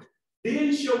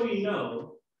 Then shall we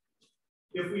know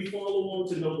if we follow on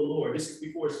to know the Lord. This is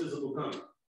before his physical coming.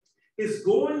 His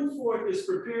going forth is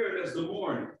prepared as the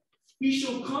morning. He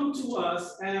shall come to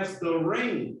us as the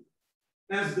rain,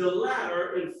 as the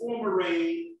latter and former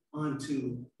rain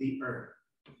unto the earth.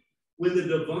 When the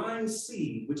divine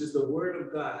seed, which is the word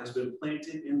of God, has been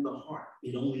planted in the heart,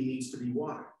 it only needs to be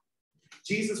watered.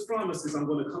 Jesus promises, I'm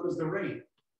going to come as the rain.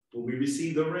 When we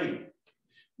receive the rain,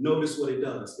 notice what it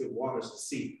does. It waters the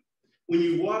seed. When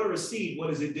you water a seed, what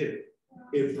does it do?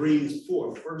 It brings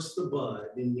forth first the bud,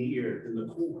 then the ear, then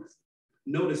the corn.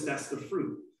 Notice that's the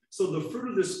fruit. So the fruit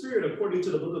of the Spirit, according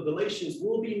to the book of Galatians,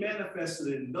 will be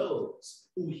manifested in those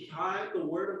who hide the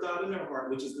word of God in their heart,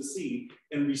 which is the seed,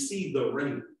 and receive the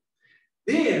rain.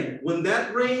 Then, when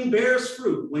that rain bears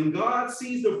fruit, when God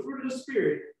sees the fruit of the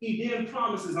Spirit, he then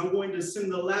promises, I'm going to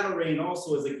send the latter rain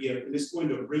also as a gift, and it's going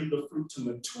to bring the fruit to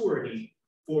maturity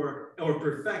or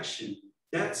perfection.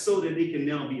 That's so that it can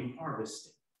now be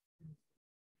harvested.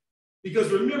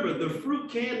 Because remember, the fruit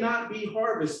cannot be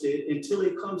harvested until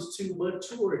it comes to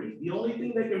maturity. The only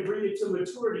thing that can bring it to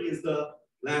maturity is the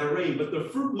latter rain, but the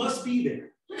fruit must be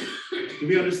there. Do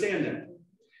we understand that?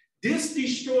 This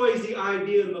destroys the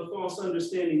idea and the false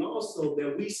understanding also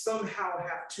that we somehow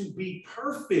have to be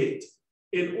perfect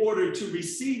in order to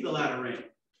receive the latter rain.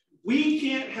 We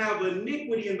can't have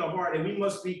iniquity in the heart, and we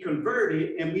must be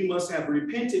converted, and we must have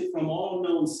repented from all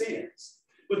known sins.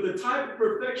 But the type of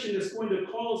perfection that's going to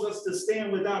cause us to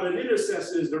stand without an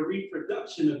intercessor is the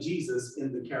reproduction of Jesus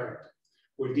in the character,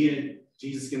 where then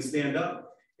Jesus can stand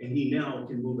up, and he now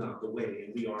can move out the way,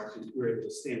 and we're able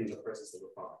to stand in the presence of the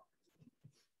Father.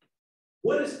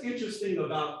 What is interesting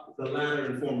about the latter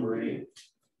and former rain?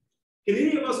 Can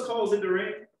any of us cause it to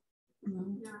rain?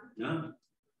 No.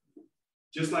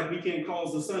 Just like we can't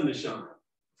cause the sun to shine.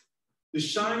 The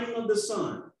shining of the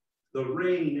sun, the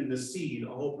rain, and the seed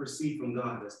all proceed from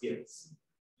God as gifts.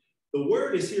 The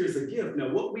word is here as a gift. Now,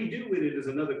 what we do with it is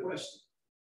another question.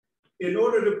 In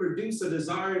order to produce a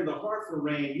desire in the heart for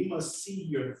rain, you must see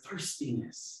your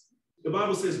thirstiness. The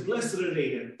Bible says, blessed are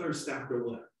they that thirst after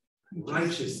what?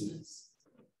 Righteousness.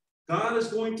 God is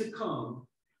going to come,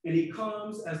 and he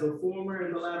comes as the former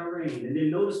and the latter rain. And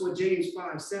then notice what James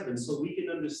 5:7, so we can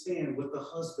understand what the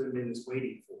husbandman is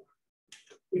waiting for.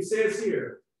 It says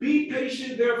here, be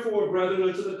patient, therefore, brethren,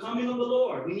 unto the coming of the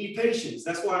Lord. We need patience.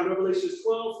 That's why in Revelation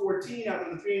 12:14,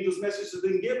 after the three angels' message has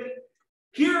been given,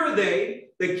 here are they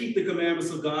that keep the commandments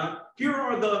of God. Here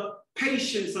are the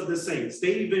patience of the saints.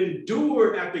 They've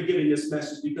endured after giving this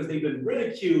message because they've been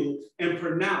ridiculed and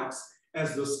pronounced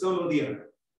as the scum of the earth.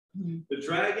 The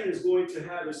dragon is going to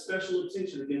have a special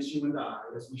attention against you and I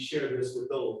as we share this with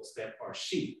those that are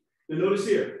sheep. Now notice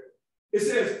here, it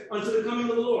says, unto the coming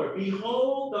of the Lord,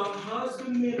 behold, the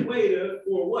husbandman waiteth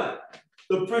for what?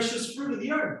 The precious fruit of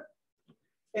the earth,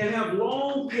 and have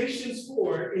long patience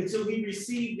for it until he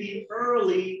receive the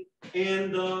early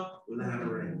and the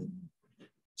latter rain.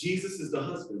 Jesus is the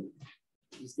husband.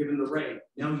 He's given the rain.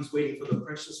 Now he's waiting for the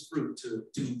precious fruit to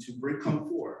come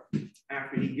forth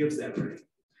after he gives that rain.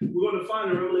 We're going to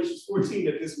find in Revelation 14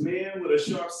 that this man with a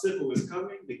sharp sickle is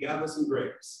coming to gather some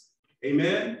grapes.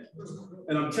 Amen?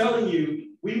 And I'm telling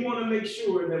you, we want to make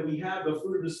sure that we have the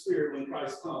fruit of the Spirit when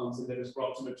Christ comes and that it's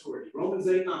brought to maturity. Romans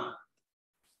 8:9.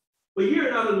 But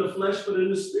you're not in the flesh, but in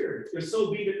the Spirit. If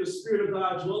so be that the Spirit of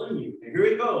God dwell in you. And here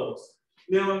it goes.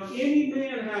 Now, if any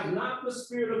man have not the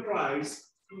Spirit of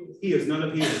Christ, he is none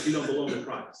of his. He don't belong to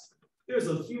Christ. There's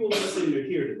a few of us in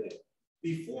here today.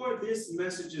 Before this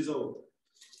message is over,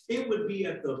 it would be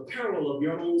at the peril of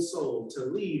your own soul to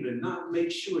leave and not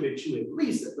make sure that you at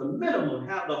least at the minimum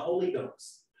have the Holy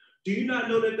Ghost. Do you not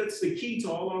know that that's the key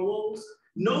to all our woes?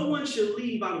 No one should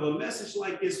leave out of a message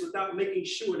like this without making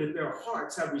sure that their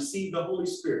hearts have received the Holy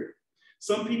Spirit.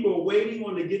 Some people are waiting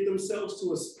on to get themselves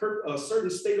to a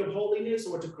certain state of holiness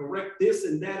or to correct this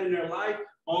and that in their life.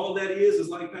 All that is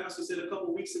like Pastor said a couple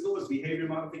of weeks ago, is behavior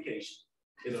modification.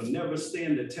 It'll never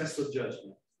stand the test of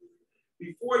judgment.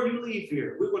 Before you leave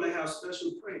here, we're going to have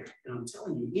special prayer. And I'm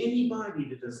telling you, anybody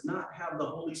that does not have the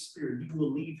Holy Spirit, you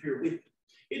will leave here with it.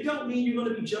 It don't mean you're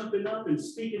going to be jumping up and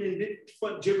speaking in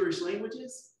different gibberish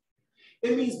languages.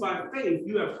 It means by faith,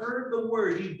 you have heard the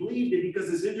word, you believed it because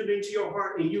it's entered into your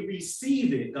heart and you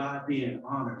receive it. God then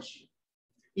honors you.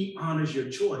 He honors your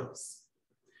choice.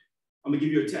 I'm going to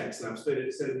give you a text, and I've said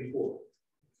it before.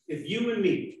 If you and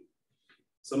me,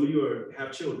 some of you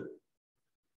have children,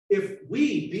 if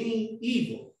we, being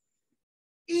evil,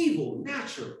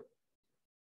 natural,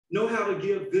 know how to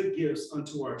give good gifts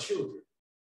unto our children,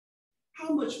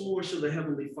 how much more shall the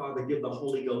Heavenly Father give the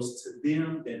Holy Ghost to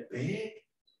them that beg,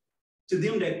 to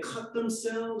them that cut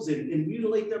themselves and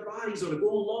mutilate their bodies or to go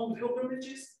on long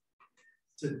pilgrimages,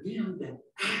 to them that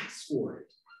ask for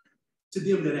it, to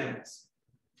them that ask.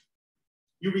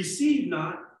 You receive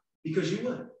not because you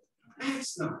what?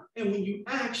 Ask not. And when you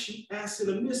ask in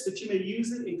a midst that you may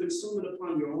use it and consume it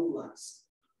upon your own lust.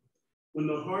 When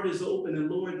the heart is open, and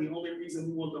Lord, the only reason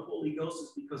we want the Holy Ghost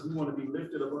is because we want to be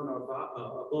lifted above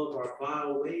our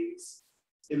vile ways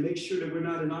and make sure that we're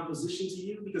not in opposition to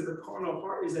you, because the carnal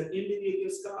heart is at enmity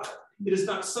against God. It is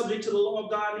not subject to the law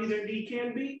of God, neither indeed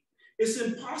can be. It's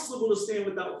impossible to stand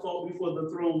without fault before the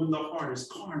throne when the heart is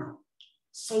carnal,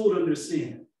 sold under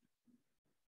sin.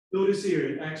 Notice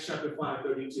here in Acts chapter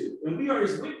 5:32. And we are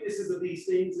his witnesses of these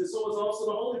things, and so is also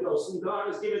the Holy Ghost, whom God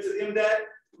has given to them that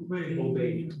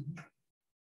obey him.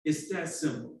 It's that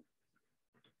simple.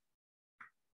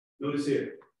 Notice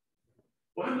here.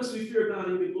 Why must we fear God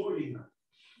and give glory to him?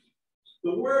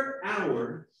 The word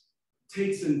hour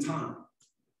takes in time.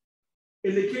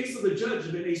 In the case of the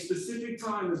judgment, a specific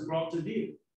time is brought to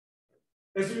view.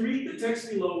 As we read the text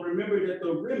below, remember that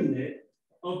the remnant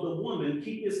of the woman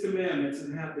keep his commandments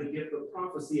and have the gift of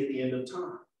prophecy at the end of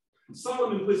time.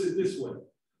 Solomon puts it this way.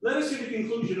 Let us hear the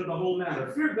conclusion of the whole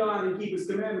matter. Fear God and keep his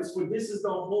commandments, for this is the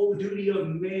whole duty of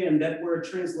man. That word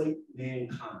translates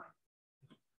mankind.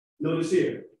 Notice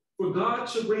here. For God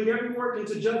shall bring every work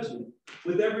into judgment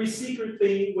with every secret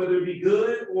thing, whether it be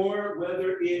good or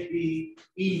whether it be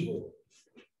evil.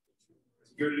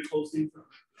 Here the closing from.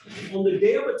 On the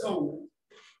Day of Atonement,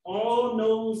 all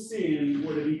known sins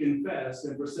were to be confessed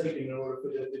and forsaken in order for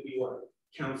them to be what?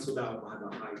 Counseled out by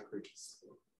the high priest.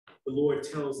 The Lord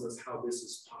tells us how this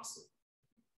is possible.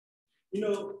 You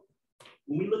know,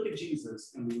 when we look at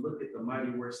Jesus and we look at the mighty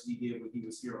works he did when he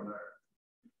was here on earth,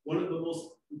 one of the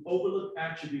most overlooked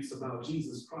attributes about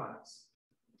Jesus Christ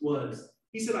was,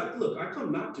 he said, I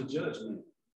come not to judge men.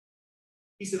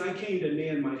 He said, I came that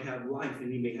man might have life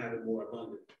and he may have it more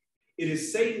abundantly. It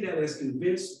is Satan that has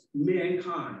convinced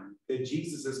mankind that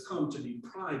Jesus has come to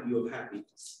deprive you of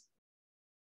happiness.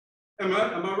 Am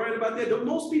I right about that?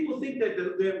 Most people think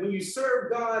that when you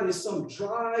serve God is some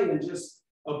dry and just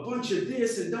a bunch of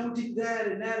this and don't do that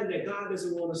and that God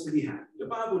doesn't want us to be happy. The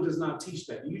Bible does not teach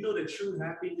that. You know that true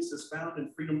happiness is found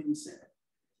in freedom from sin.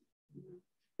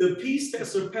 The peace that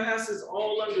surpasses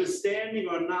all understanding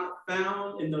are not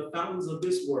found in the fountains of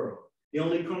this world. They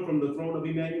only come from the throne of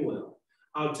Emmanuel.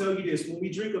 I'll tell you this, when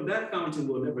we drink of that fountain,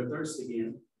 we'll never thirst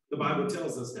again. The Bible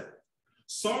tells us that.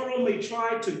 Sorrow may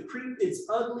try to creep its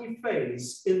ugly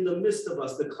face in the midst of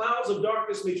us. The clouds of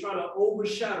darkness may try to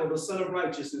overshadow the sun of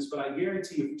righteousness, but I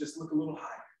guarantee you, if you just look a little higher,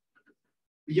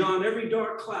 beyond every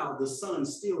dark cloud, the sun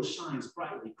still shines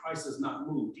brightly. Christ has not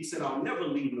moved. He said, I'll never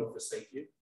leave nor forsake you.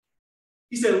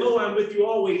 He said, lo, I'm with you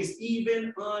always,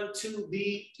 even unto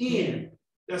the end.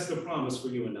 That's the promise for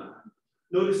you and I.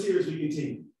 Notice here as we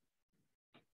continue.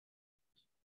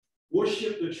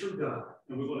 Worship the true God.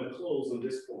 And we're going to close on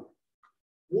this point.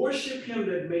 Worship him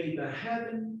that made the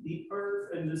heaven, the earth,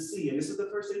 and the sea. And this is the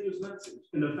first thing he was mentioned,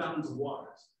 in the fountains of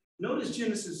waters. Notice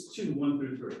Genesis 2, 1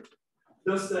 through 3.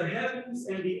 Thus the heavens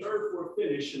and the earth were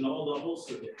finished, and all the hosts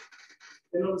of it.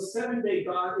 And on the seventh day,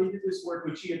 God ended this work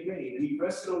which he had made. And he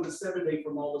rested on the seventh day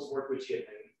from all his work which he had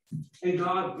made. And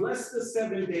God blessed the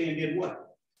seventh day and did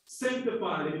what?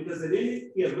 Sanctified it, because in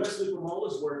it he had rested from all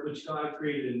his work which God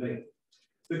created and made.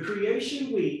 The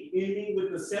creation week, ending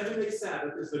with the seventh-day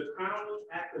Sabbath, is the crowning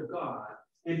act of God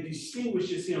and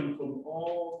distinguishes him from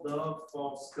all the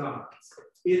false gods.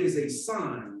 It is a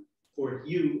sign for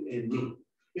you and me.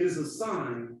 It is a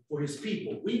sign for his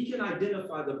people. We can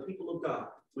identify the people of God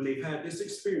when they've had this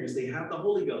experience. They have the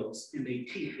Holy Ghost and they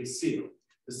keep his seal,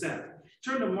 the Sabbath.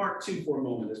 Turn to Mark 2 for a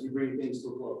moment as we bring things to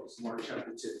a close. Mark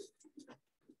chapter 2.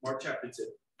 Mark chapter 2.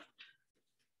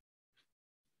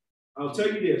 I'll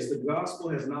tell you this, the gospel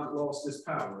has not lost its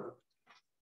power.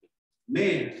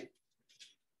 Man,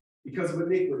 because of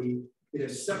iniquity, it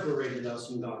has separated us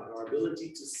from God. Our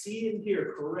ability to see and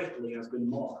hear correctly has been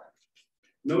marred.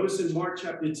 Notice in Mark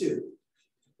chapter 2,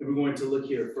 and we're going to look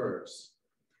here first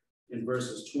in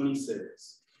verses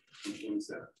 26 and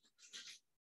 27.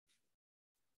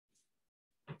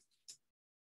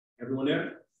 Everyone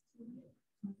there?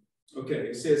 Okay,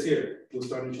 it says here, we'll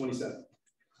start in 27.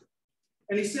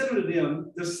 And he said unto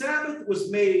them, the Sabbath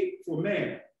was made for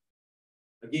man.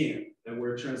 Again, that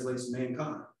word translates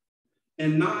mankind.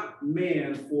 And not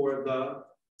man for the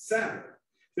Sabbath.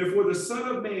 Therefore, the Son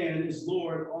of Man is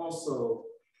Lord also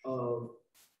of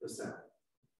the Sabbath.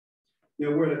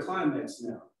 Now, we're at a climax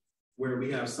now, where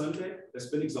we have Sunday that's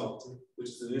been exalted, which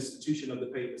is an institution of the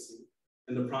papacy,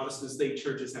 and the Protestant state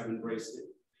churches have embraced it.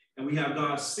 And we have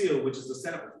God's seal, which is the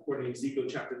Sabbath, according to Ezekiel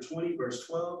chapter 20, verse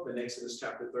 12, and Exodus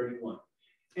chapter 31.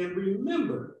 And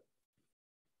remember,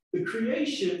 the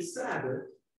creation Sabbath,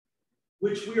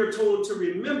 which we are told to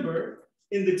remember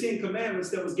in the 10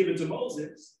 Commandments that was given to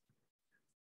Moses,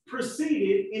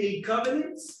 preceded any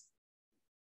covenants,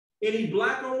 any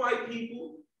black or white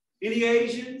people, any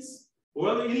Asians,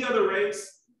 or any other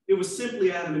race. It was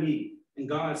simply Adam and Eve. And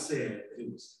God said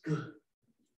it was good.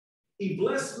 He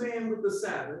blessed man with the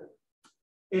Sabbath,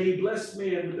 and he blessed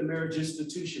man with the marriage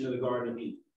institution of the Garden of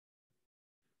Eden.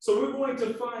 So we're going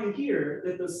to find here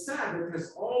that the Sabbath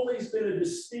has always been a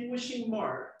distinguishing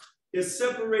mark that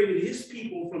separated his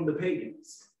people from the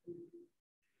pagans.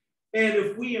 And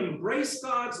if we embrace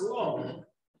God's law,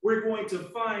 we're going to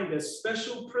find that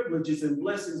special privileges and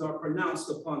blessings are pronounced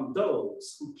upon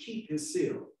those who keep his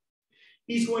seal.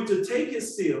 He's going to take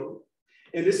his seal,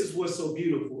 and this is what's so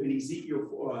beautiful in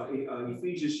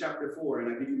Ephesians chapter 4,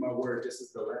 and I give you my word, this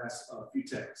is the last few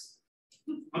texts.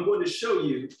 I'm going to show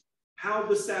you how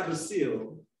the Sabbath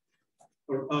seal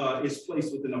is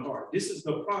placed within the heart. This is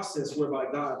the process whereby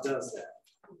God does that.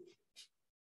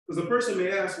 Because a person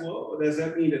may ask, well, does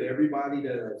that mean that everybody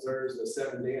that observes the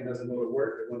seventh day and doesn't go to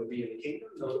work, they're going to be in the kingdom?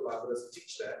 No, the Bible doesn't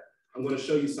teach that. I'm going to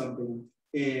show you something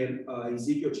in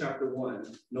Ezekiel chapter 1.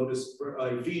 Notice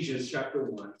Ephesians chapter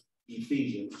 1.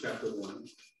 Ephesians chapter 1.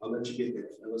 I'll let you get there.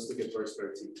 And let's look at verse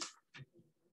 13.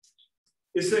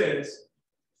 It says,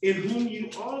 in whom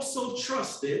you also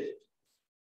trusted,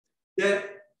 that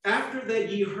after that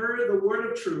ye heard the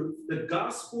word of truth, the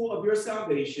gospel of your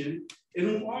salvation, in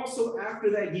whom also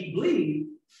after that ye believed,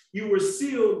 you were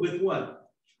sealed with what?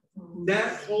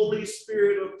 That Holy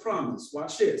Spirit of promise.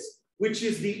 Watch this. Which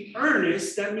is the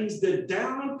earnest, that means the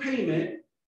down payment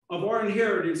of our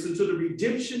inheritance unto the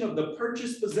redemption of the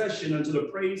purchased possession unto the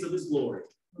praise of his glory.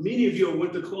 Many of you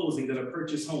went to closing that have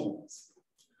purchased homes.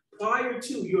 Prior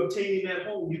to you obtaining that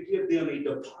home, you give them a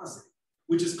deposit,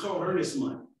 which is called earnest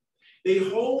money. They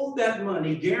hold that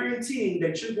money, guaranteeing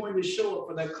that you're going to show up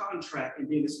for that contract, and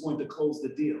then it's going to close the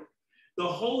deal. The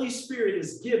Holy Spirit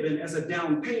is given as a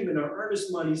down payment or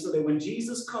earnest money so that when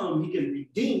Jesus comes, he can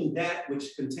redeem that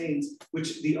which contains,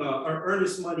 our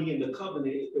earnest money in the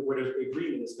covenant where the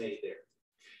agreement is made there.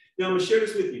 Now, I'm going to share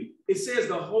this with you. It says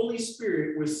the Holy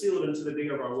Spirit was sealed unto the day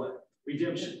of our what?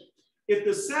 Redemption. If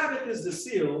the Sabbath is the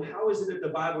seal, how is it that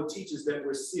the Bible teaches that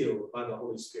we're sealed by the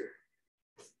Holy Spirit?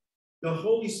 The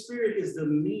Holy Spirit is the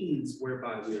means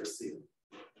whereby we are sealed.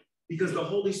 Because the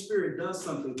Holy Spirit does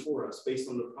something for us based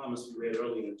on the promise we read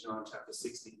earlier in John chapter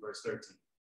 16, verse 13.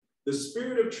 The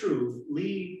Spirit of truth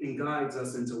leads and guides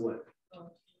us into what?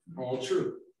 All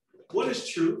truth. What is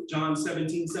truth? John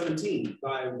 17:17.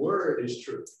 Thy word is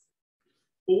truth.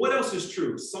 But what else is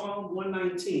true? Psalm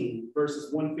 119,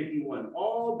 verses 151.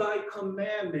 All thy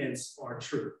commandments are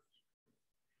true.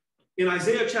 In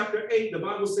Isaiah chapter 8, the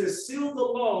Bible says, seal the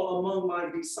law among my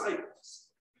disciples.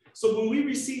 So when we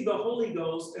receive the Holy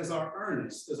Ghost as our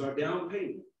earnest, as our down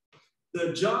payment,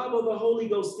 the job of the Holy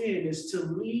Ghost then is to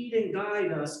lead and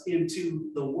guide us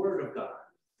into the Word of God.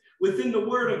 Within the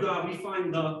Word of God, we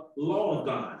find the law of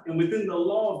God. And within the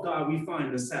law of God, we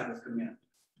find the Sabbath commandment.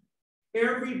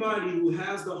 Everybody who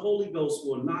has the Holy Ghost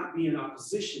will not be in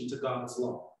opposition to God's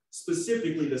law,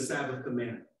 specifically the Sabbath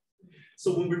commandment.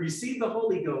 So when we receive the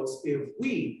Holy Ghost, if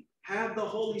we have the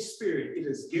Holy Spirit, it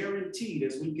is guaranteed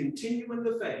as we continue in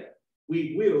the faith,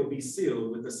 we will be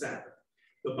sealed with the Sabbath.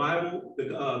 The Bible,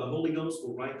 the Holy Ghost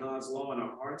will write God's law in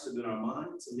our hearts and in our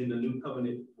minds, and then the new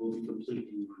covenant will be complete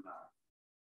in you and I.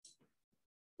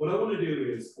 What I want to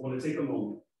do is I want to take a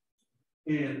moment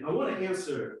and I want to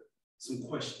answer some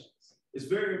questions. It's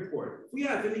very important. If we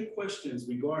have any questions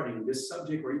regarding this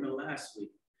subject or even last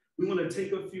week, we want to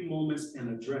take a few moments and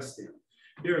address them.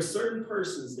 There are certain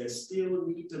persons that still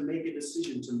need to make a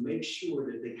decision to make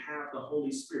sure that they have the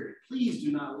Holy Spirit. Please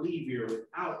do not leave here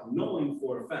without knowing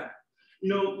for a fact. You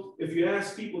know, if you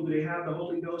ask people, do they have the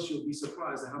Holy Ghost, you'll be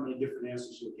surprised at how many different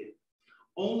answers you'll get.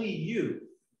 Only you,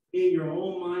 in your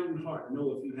own mind and heart,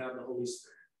 know if you have the Holy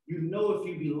Spirit. You know if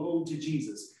you belong to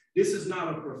Jesus. This is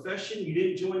not a profession. You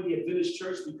didn't join the Adventist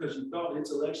church because you thought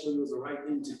intellectually it was the right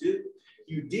thing to do.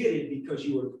 You did it because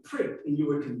you were pricked and you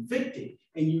were convicted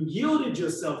and you yielded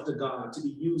yourself to God to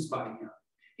be used by him.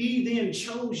 He then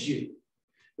chose you.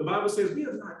 The Bible says we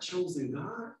have not chosen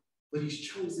God, but he's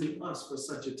chosen us for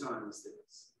such a time as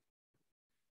this.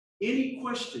 Any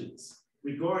questions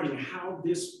regarding how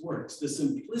this works, the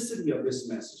simplicity of this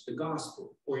message, the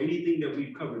gospel, or anything that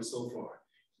we've covered so far,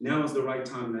 now is the right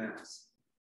time to ask.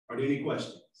 Are there any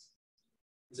questions?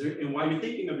 And while you're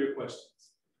thinking of your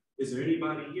questions, is there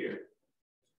anybody here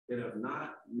that have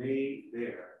not made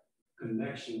their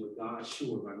connection with God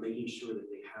sure by making sure that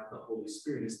they have the Holy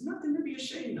Spirit? It's nothing to be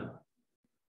ashamed of.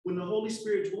 When the Holy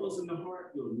Spirit dwells in the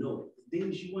heart, you'll know it. The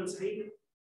things you once hated,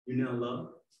 you now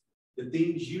love. The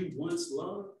things you once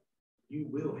loved, you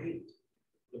will hate.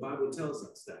 The Bible tells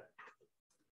us that.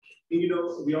 And you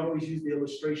know, we always use the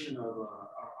illustration of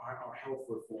our health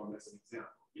reform as an example.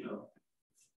 You know,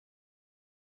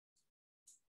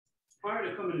 prior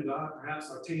to coming to God,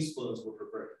 perhaps our taste buds were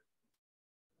perverted.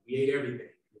 We ate everything.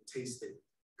 It tasted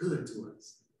good to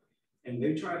us. And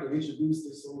they tried to introduce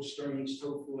this old strange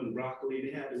tofu and broccoli.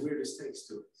 They had the weirdest taste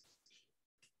to it.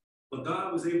 But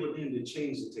God was able then to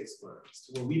change the taste buds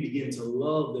to where we begin to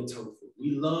love the tofu.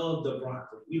 We love the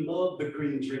broccoli. We love the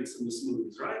green drinks and the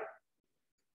smoothies, right?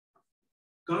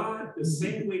 God, the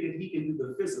same way that he can do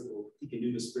the physical, he can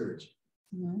do the spiritual.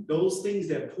 Mm-hmm. Those things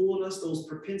that pulled us, those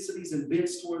propensities and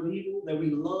bents toward evil that we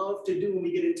love to do when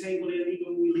we get entangled in, even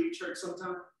when we leave church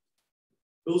sometime.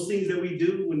 Those things that we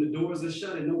do when the doors are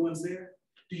shut and no one's there.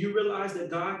 Do you realize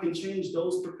that God can change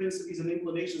those propensities and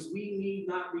inclinations? We need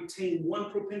not retain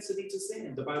one propensity to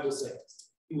sin, the Bible says.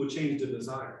 He will change the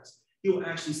desires. He will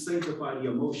actually sanctify the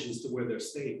emotions to where they're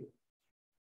stable.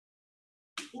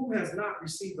 Who has not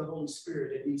received the Holy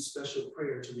Spirit and needs special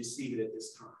prayer to receive it at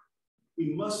this time?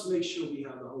 We must make sure we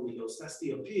have the Holy Ghost. That's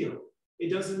the appeal.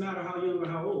 It doesn't matter how young or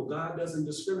how old. God doesn't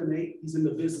discriminate. He's in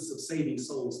the business of saving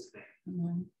souls today.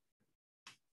 Mm-hmm.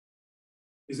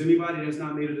 Is anybody that's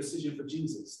not made a decision for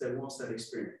Jesus that wants that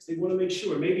experience? They want to make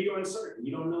sure. Maybe you're uncertain.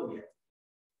 You don't know yet.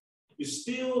 You're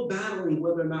still battling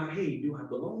whether or not, hey, do I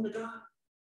belong to God?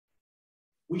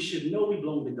 We should know we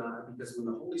belong to God because when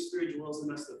the Holy Spirit dwells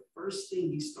in us, the first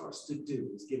thing he starts to do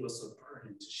is give us a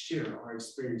burden to share our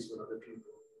experience with other people.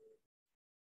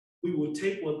 We will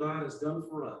take what God has done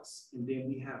for us, and then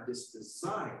we have this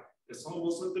desire that's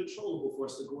almost uncontrollable for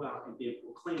us to go out and then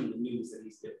proclaim the news that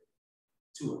he's given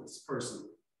to us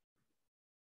personally.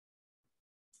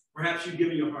 Perhaps you've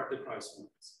given your heart to Christ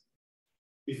once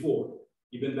before.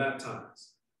 You've been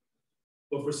baptized.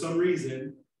 But for some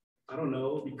reason, I don't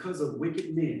know, because of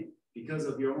wicked men, because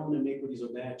of your own iniquities or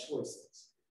bad choices,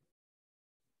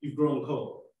 you've grown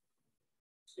cold.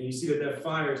 And you see that that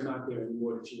fire is not there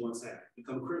anymore that you once had.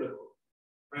 Become critical.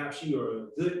 Perhaps you are a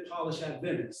good, polished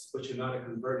Adventist, but you're not a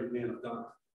converted man of God.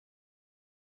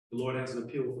 The Lord has an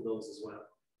appeal for those as well.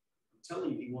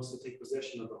 telling you, he wants to take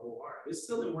possession of the whole heart. This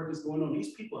healing work is going on.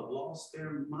 These people have lost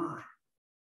their mind.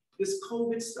 This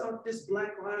COVID stuff, this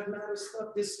Black Lives Matter stuff,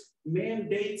 this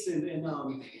mandates, and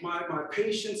my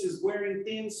patience is wearing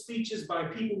thin speeches by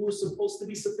people who are supposed to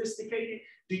be sophisticated.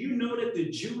 Do you know that the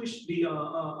Jewish, the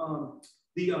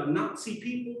Nazi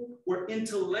people were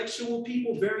intellectual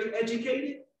people, very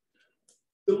educated?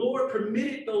 The Lord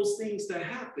permitted those things to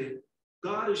happen.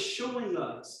 God is showing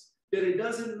us that it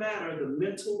doesn't matter the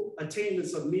mental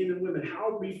attainments of men and women,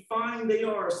 how refined they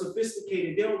are,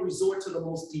 sophisticated, they'll resort to the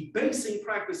most debasing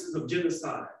practices of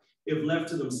genocide if left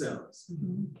to themselves.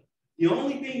 Mm-hmm. The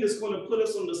only thing that's going to put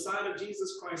us on the side of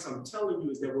Jesus Christ, I'm telling you,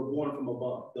 is that we're born from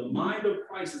above. The mind of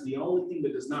Christ is the only thing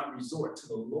that does not resort to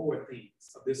the lower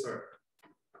things of this earth.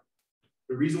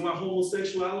 The reason why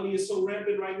homosexuality is so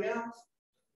rampant right now,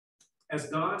 as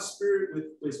God's spirit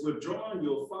is withdrawn,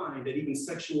 you'll find that even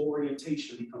sexual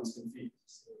orientation becomes confused.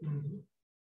 Mm-hmm.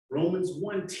 Romans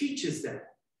 1 teaches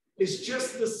that. It's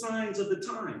just the signs of the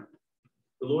time.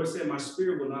 The Lord said, my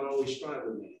spirit will not always strive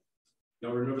with man.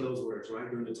 Y'all remember those words,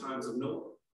 right? During the times of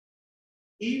Noah.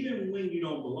 Even when you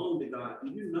don't belong to God,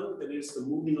 do you know that it's the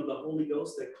moving of the Holy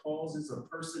Ghost that causes a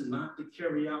person not to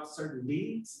carry out certain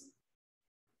deeds?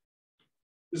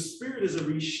 The Spirit is a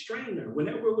restrainer.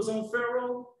 Whenever it was on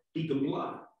Pharaoh, he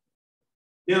complied.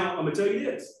 Now, I'm going to tell you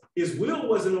this. His will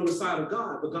wasn't on the side of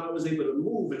God, but God was able to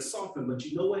move and soften. But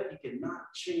you know what? He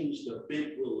cannot change the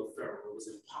bent will of Pharaoh. It was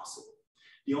impossible.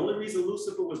 The only reason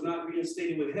Lucifer was not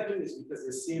reinstated with heaven is because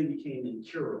his sin became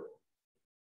incurable.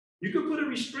 You could put a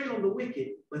restraint on the wicked,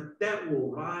 but that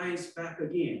will rise back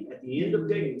again at the end of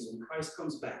days when Christ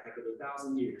comes back after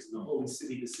 1,000 years and the holy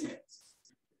city descends.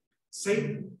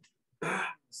 Satan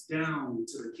bows down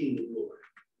to the King of glory,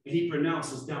 and he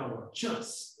pronounces, thou art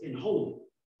just and holy.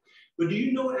 But do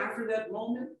you know after that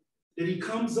moment that he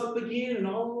comes up again and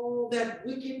all that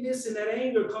wickedness and that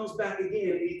anger comes back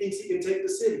again, and he thinks he can take the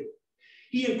city?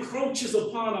 He encroaches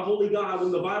upon a holy God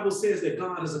when the Bible says that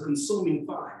God is a consuming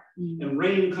fire and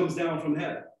rain comes down from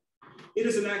heaven. It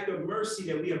is an act of mercy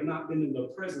that we have not been in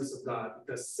the presence of God,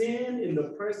 because sin in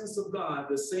the presence of God,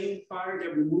 the same fire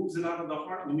that removes it out of the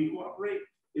heart when we cooperate,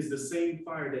 is the same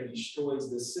fire that destroys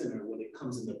the sinner when it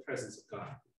comes in the presence of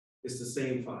God. It's the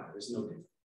same fire. There's no difference.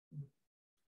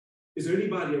 Is there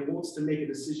anybody that wants to make a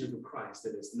decision for Christ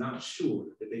that is not sure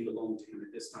that they belong to him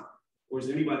at this time? Or is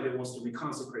there anybody that wants to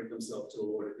reconsecrate themselves to the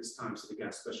Lord at this time so they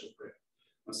got special prayer?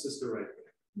 My sister right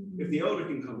there. Mm-hmm. If the elder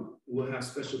can come up, we'll have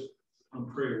special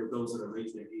prayer with those that are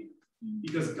raising their hand. Mm-hmm.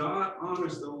 Because God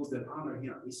honors those that honor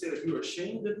him. He said, if you're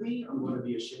ashamed of me, I'm going to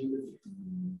be ashamed of you.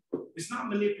 Mm-hmm. It's not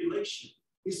manipulation.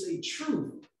 It's a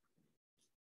truth.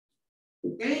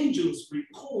 Angels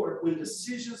record when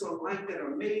decisions are like that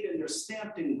are made and they're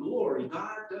stamped in glory.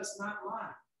 God does not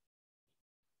lie.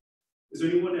 Is there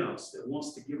anyone else that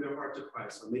wants to give their heart to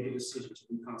Christ or make a decision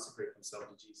to reconsecrate themselves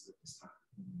to Jesus at this time?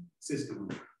 Sister,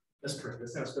 let's pray.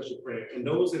 Let's have special prayer. And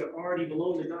those that have already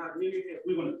belong to God,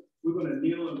 we're going to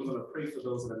kneel and we're going to pray for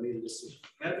those that have made a decision.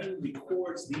 Heaven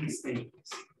records these things.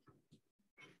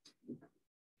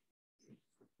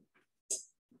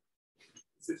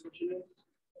 Sis, what's your name?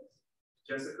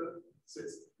 Jessica?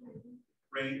 Sis?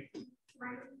 Rain?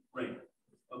 Rain.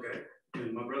 Okay.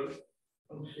 And my brother?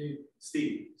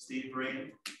 Steve,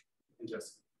 Bryan, and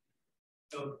Jessica.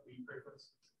 Oh, will you pray for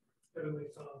us? Heavenly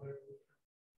Father, in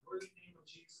the worthy name of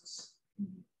Jesus,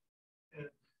 and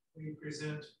we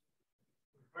present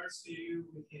our hearts to you.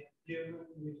 We can't give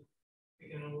them. We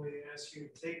can only ask you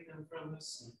to take them from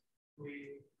us.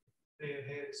 We may have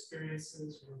had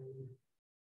experiences where we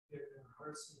given our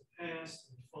hearts in the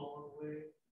past and fallen away.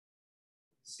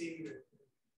 We see that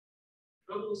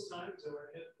troublous times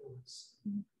are ahead for us.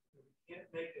 We can't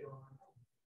make it on our own.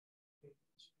 We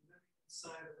need you living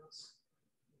inside of us.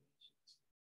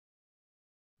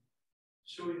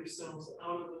 Show yourselves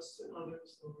out of us to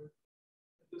others, Lord.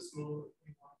 At this moment,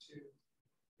 we want to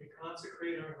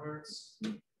reconsecrate our hearts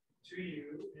to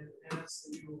you and ask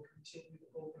that you will continue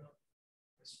to open up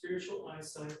our spiritual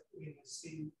eyesight. We may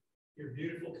see your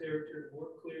beautiful character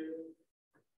more clearly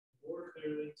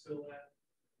till that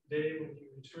day when you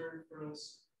return for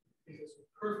us, because we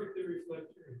perfectly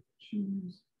reflect your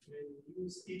image. May you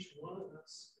use each one of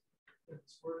us in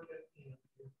this work at hand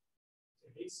to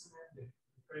hasten that day.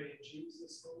 We pray in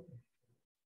Jesus' name.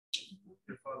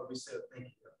 Dear Father, we say thank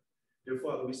you. Dear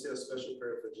Father, we say a special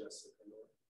prayer for Jessica,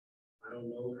 Lord. I don't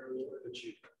know her, Lord, but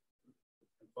you do.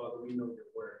 And Father, we know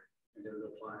your word, and that it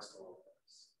applies to all of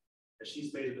us. As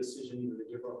she's made a decision either to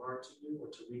give her heart to you or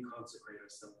to reconsecrate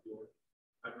herself, Lord,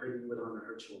 I pray you would honor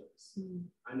her choice.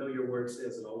 I know your word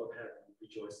says that all of heaven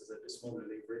rejoices at this moment,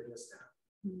 and they've written us down.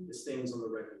 It stands on the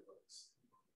record books.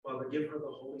 Father, give her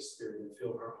the Holy Spirit and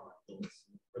fill her heart, Lord.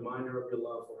 Remind her of your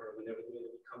love for her whenever the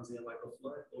enemy comes in like a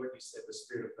flood. Lord, you said the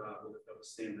Spirit of God will lift up a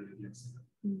standard against him.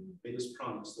 May this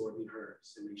promise, Lord, be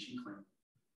hers, and may she claim it.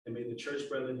 And may the church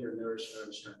brethren here nourish her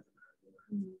and strengthen her,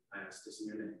 Lord. I ask this in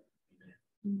your name.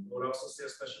 Amen. Lord, I also say a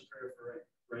special prayer for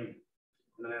Rain,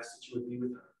 and I ask that you would be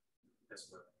with her as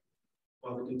well.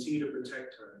 Father, continue to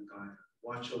protect her and guide her.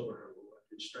 Watch over her, Lord,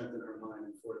 and strengthen her mind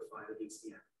and fortify it against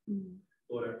the enemy.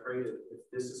 Lord, I pray that if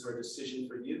this is her decision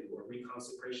for you or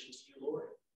reconsecration to you, Lord,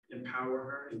 empower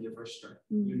her and give her strength.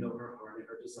 You know her heart and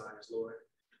her desires, Lord,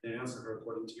 and answer her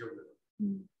according to your will.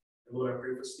 And Lord, I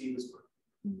pray for Steve as well.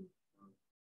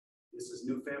 This is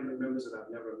new family members that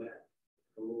I've never met.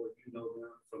 But Lord, you know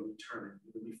them from eternity,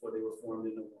 even before they were formed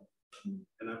in the womb.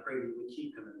 And I pray that you would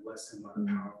keep him and bless him by the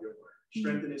power of your word.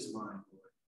 Strengthen his mind,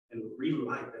 Lord, and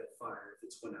relight that fire if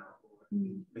it's went out, Lord.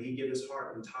 May he give his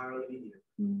heart entirely to you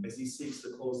as he seeks to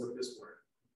close up his word.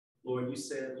 Lord, you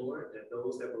said, Lord, that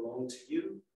those that belong to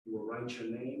you, you will write your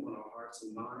name on our hearts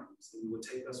and minds, and you will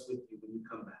take us with you when you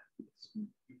come back.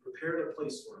 You prepared a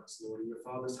place for us, Lord. In your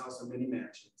Father's house are many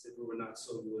mansions. If it were not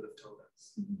so, you would have told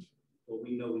us. But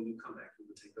we know when you come back, you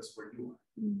will take us where you are.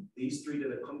 These three that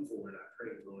have come forward, I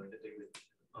pray, Lord, that they would,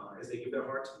 as they give their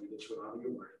heart to you, that you will honor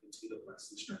your word and continue to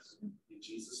bless and strengthen them. In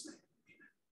Jesus' name,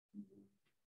 amen.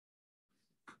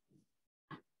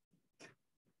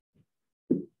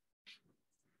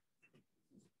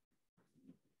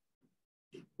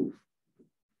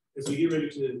 As we get ready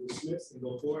to dismiss and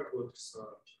go forward, we'll just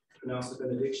pronounce the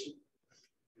benediction.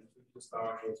 And if we just bow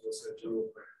our heads, we'll say a general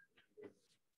prayer.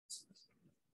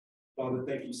 Father,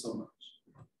 thank you so much.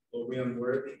 Lord, we are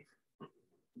unworthy.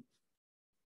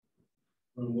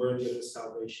 Unworthy of the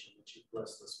salvation that you've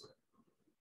blessed us with.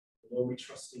 Lord, we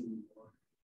trust in you, Lord.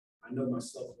 I know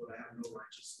myself, Lord, I have no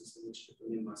righteousness in which to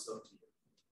commend myself to you.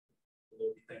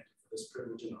 Lord, we thank you for this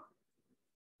privilege and honor.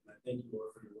 And I thank you,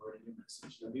 Lord, for your word and your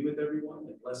message. Now be with everyone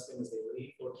and bless them as they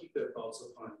leave. Lord, keep their thoughts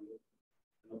upon you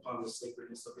and upon the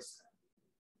sacredness of the Sabbath.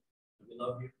 And we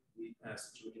love you. We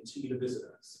ask that you would continue to visit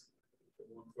us. But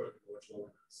more importantly, Lord,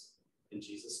 dwell in us. In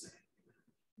Jesus' name.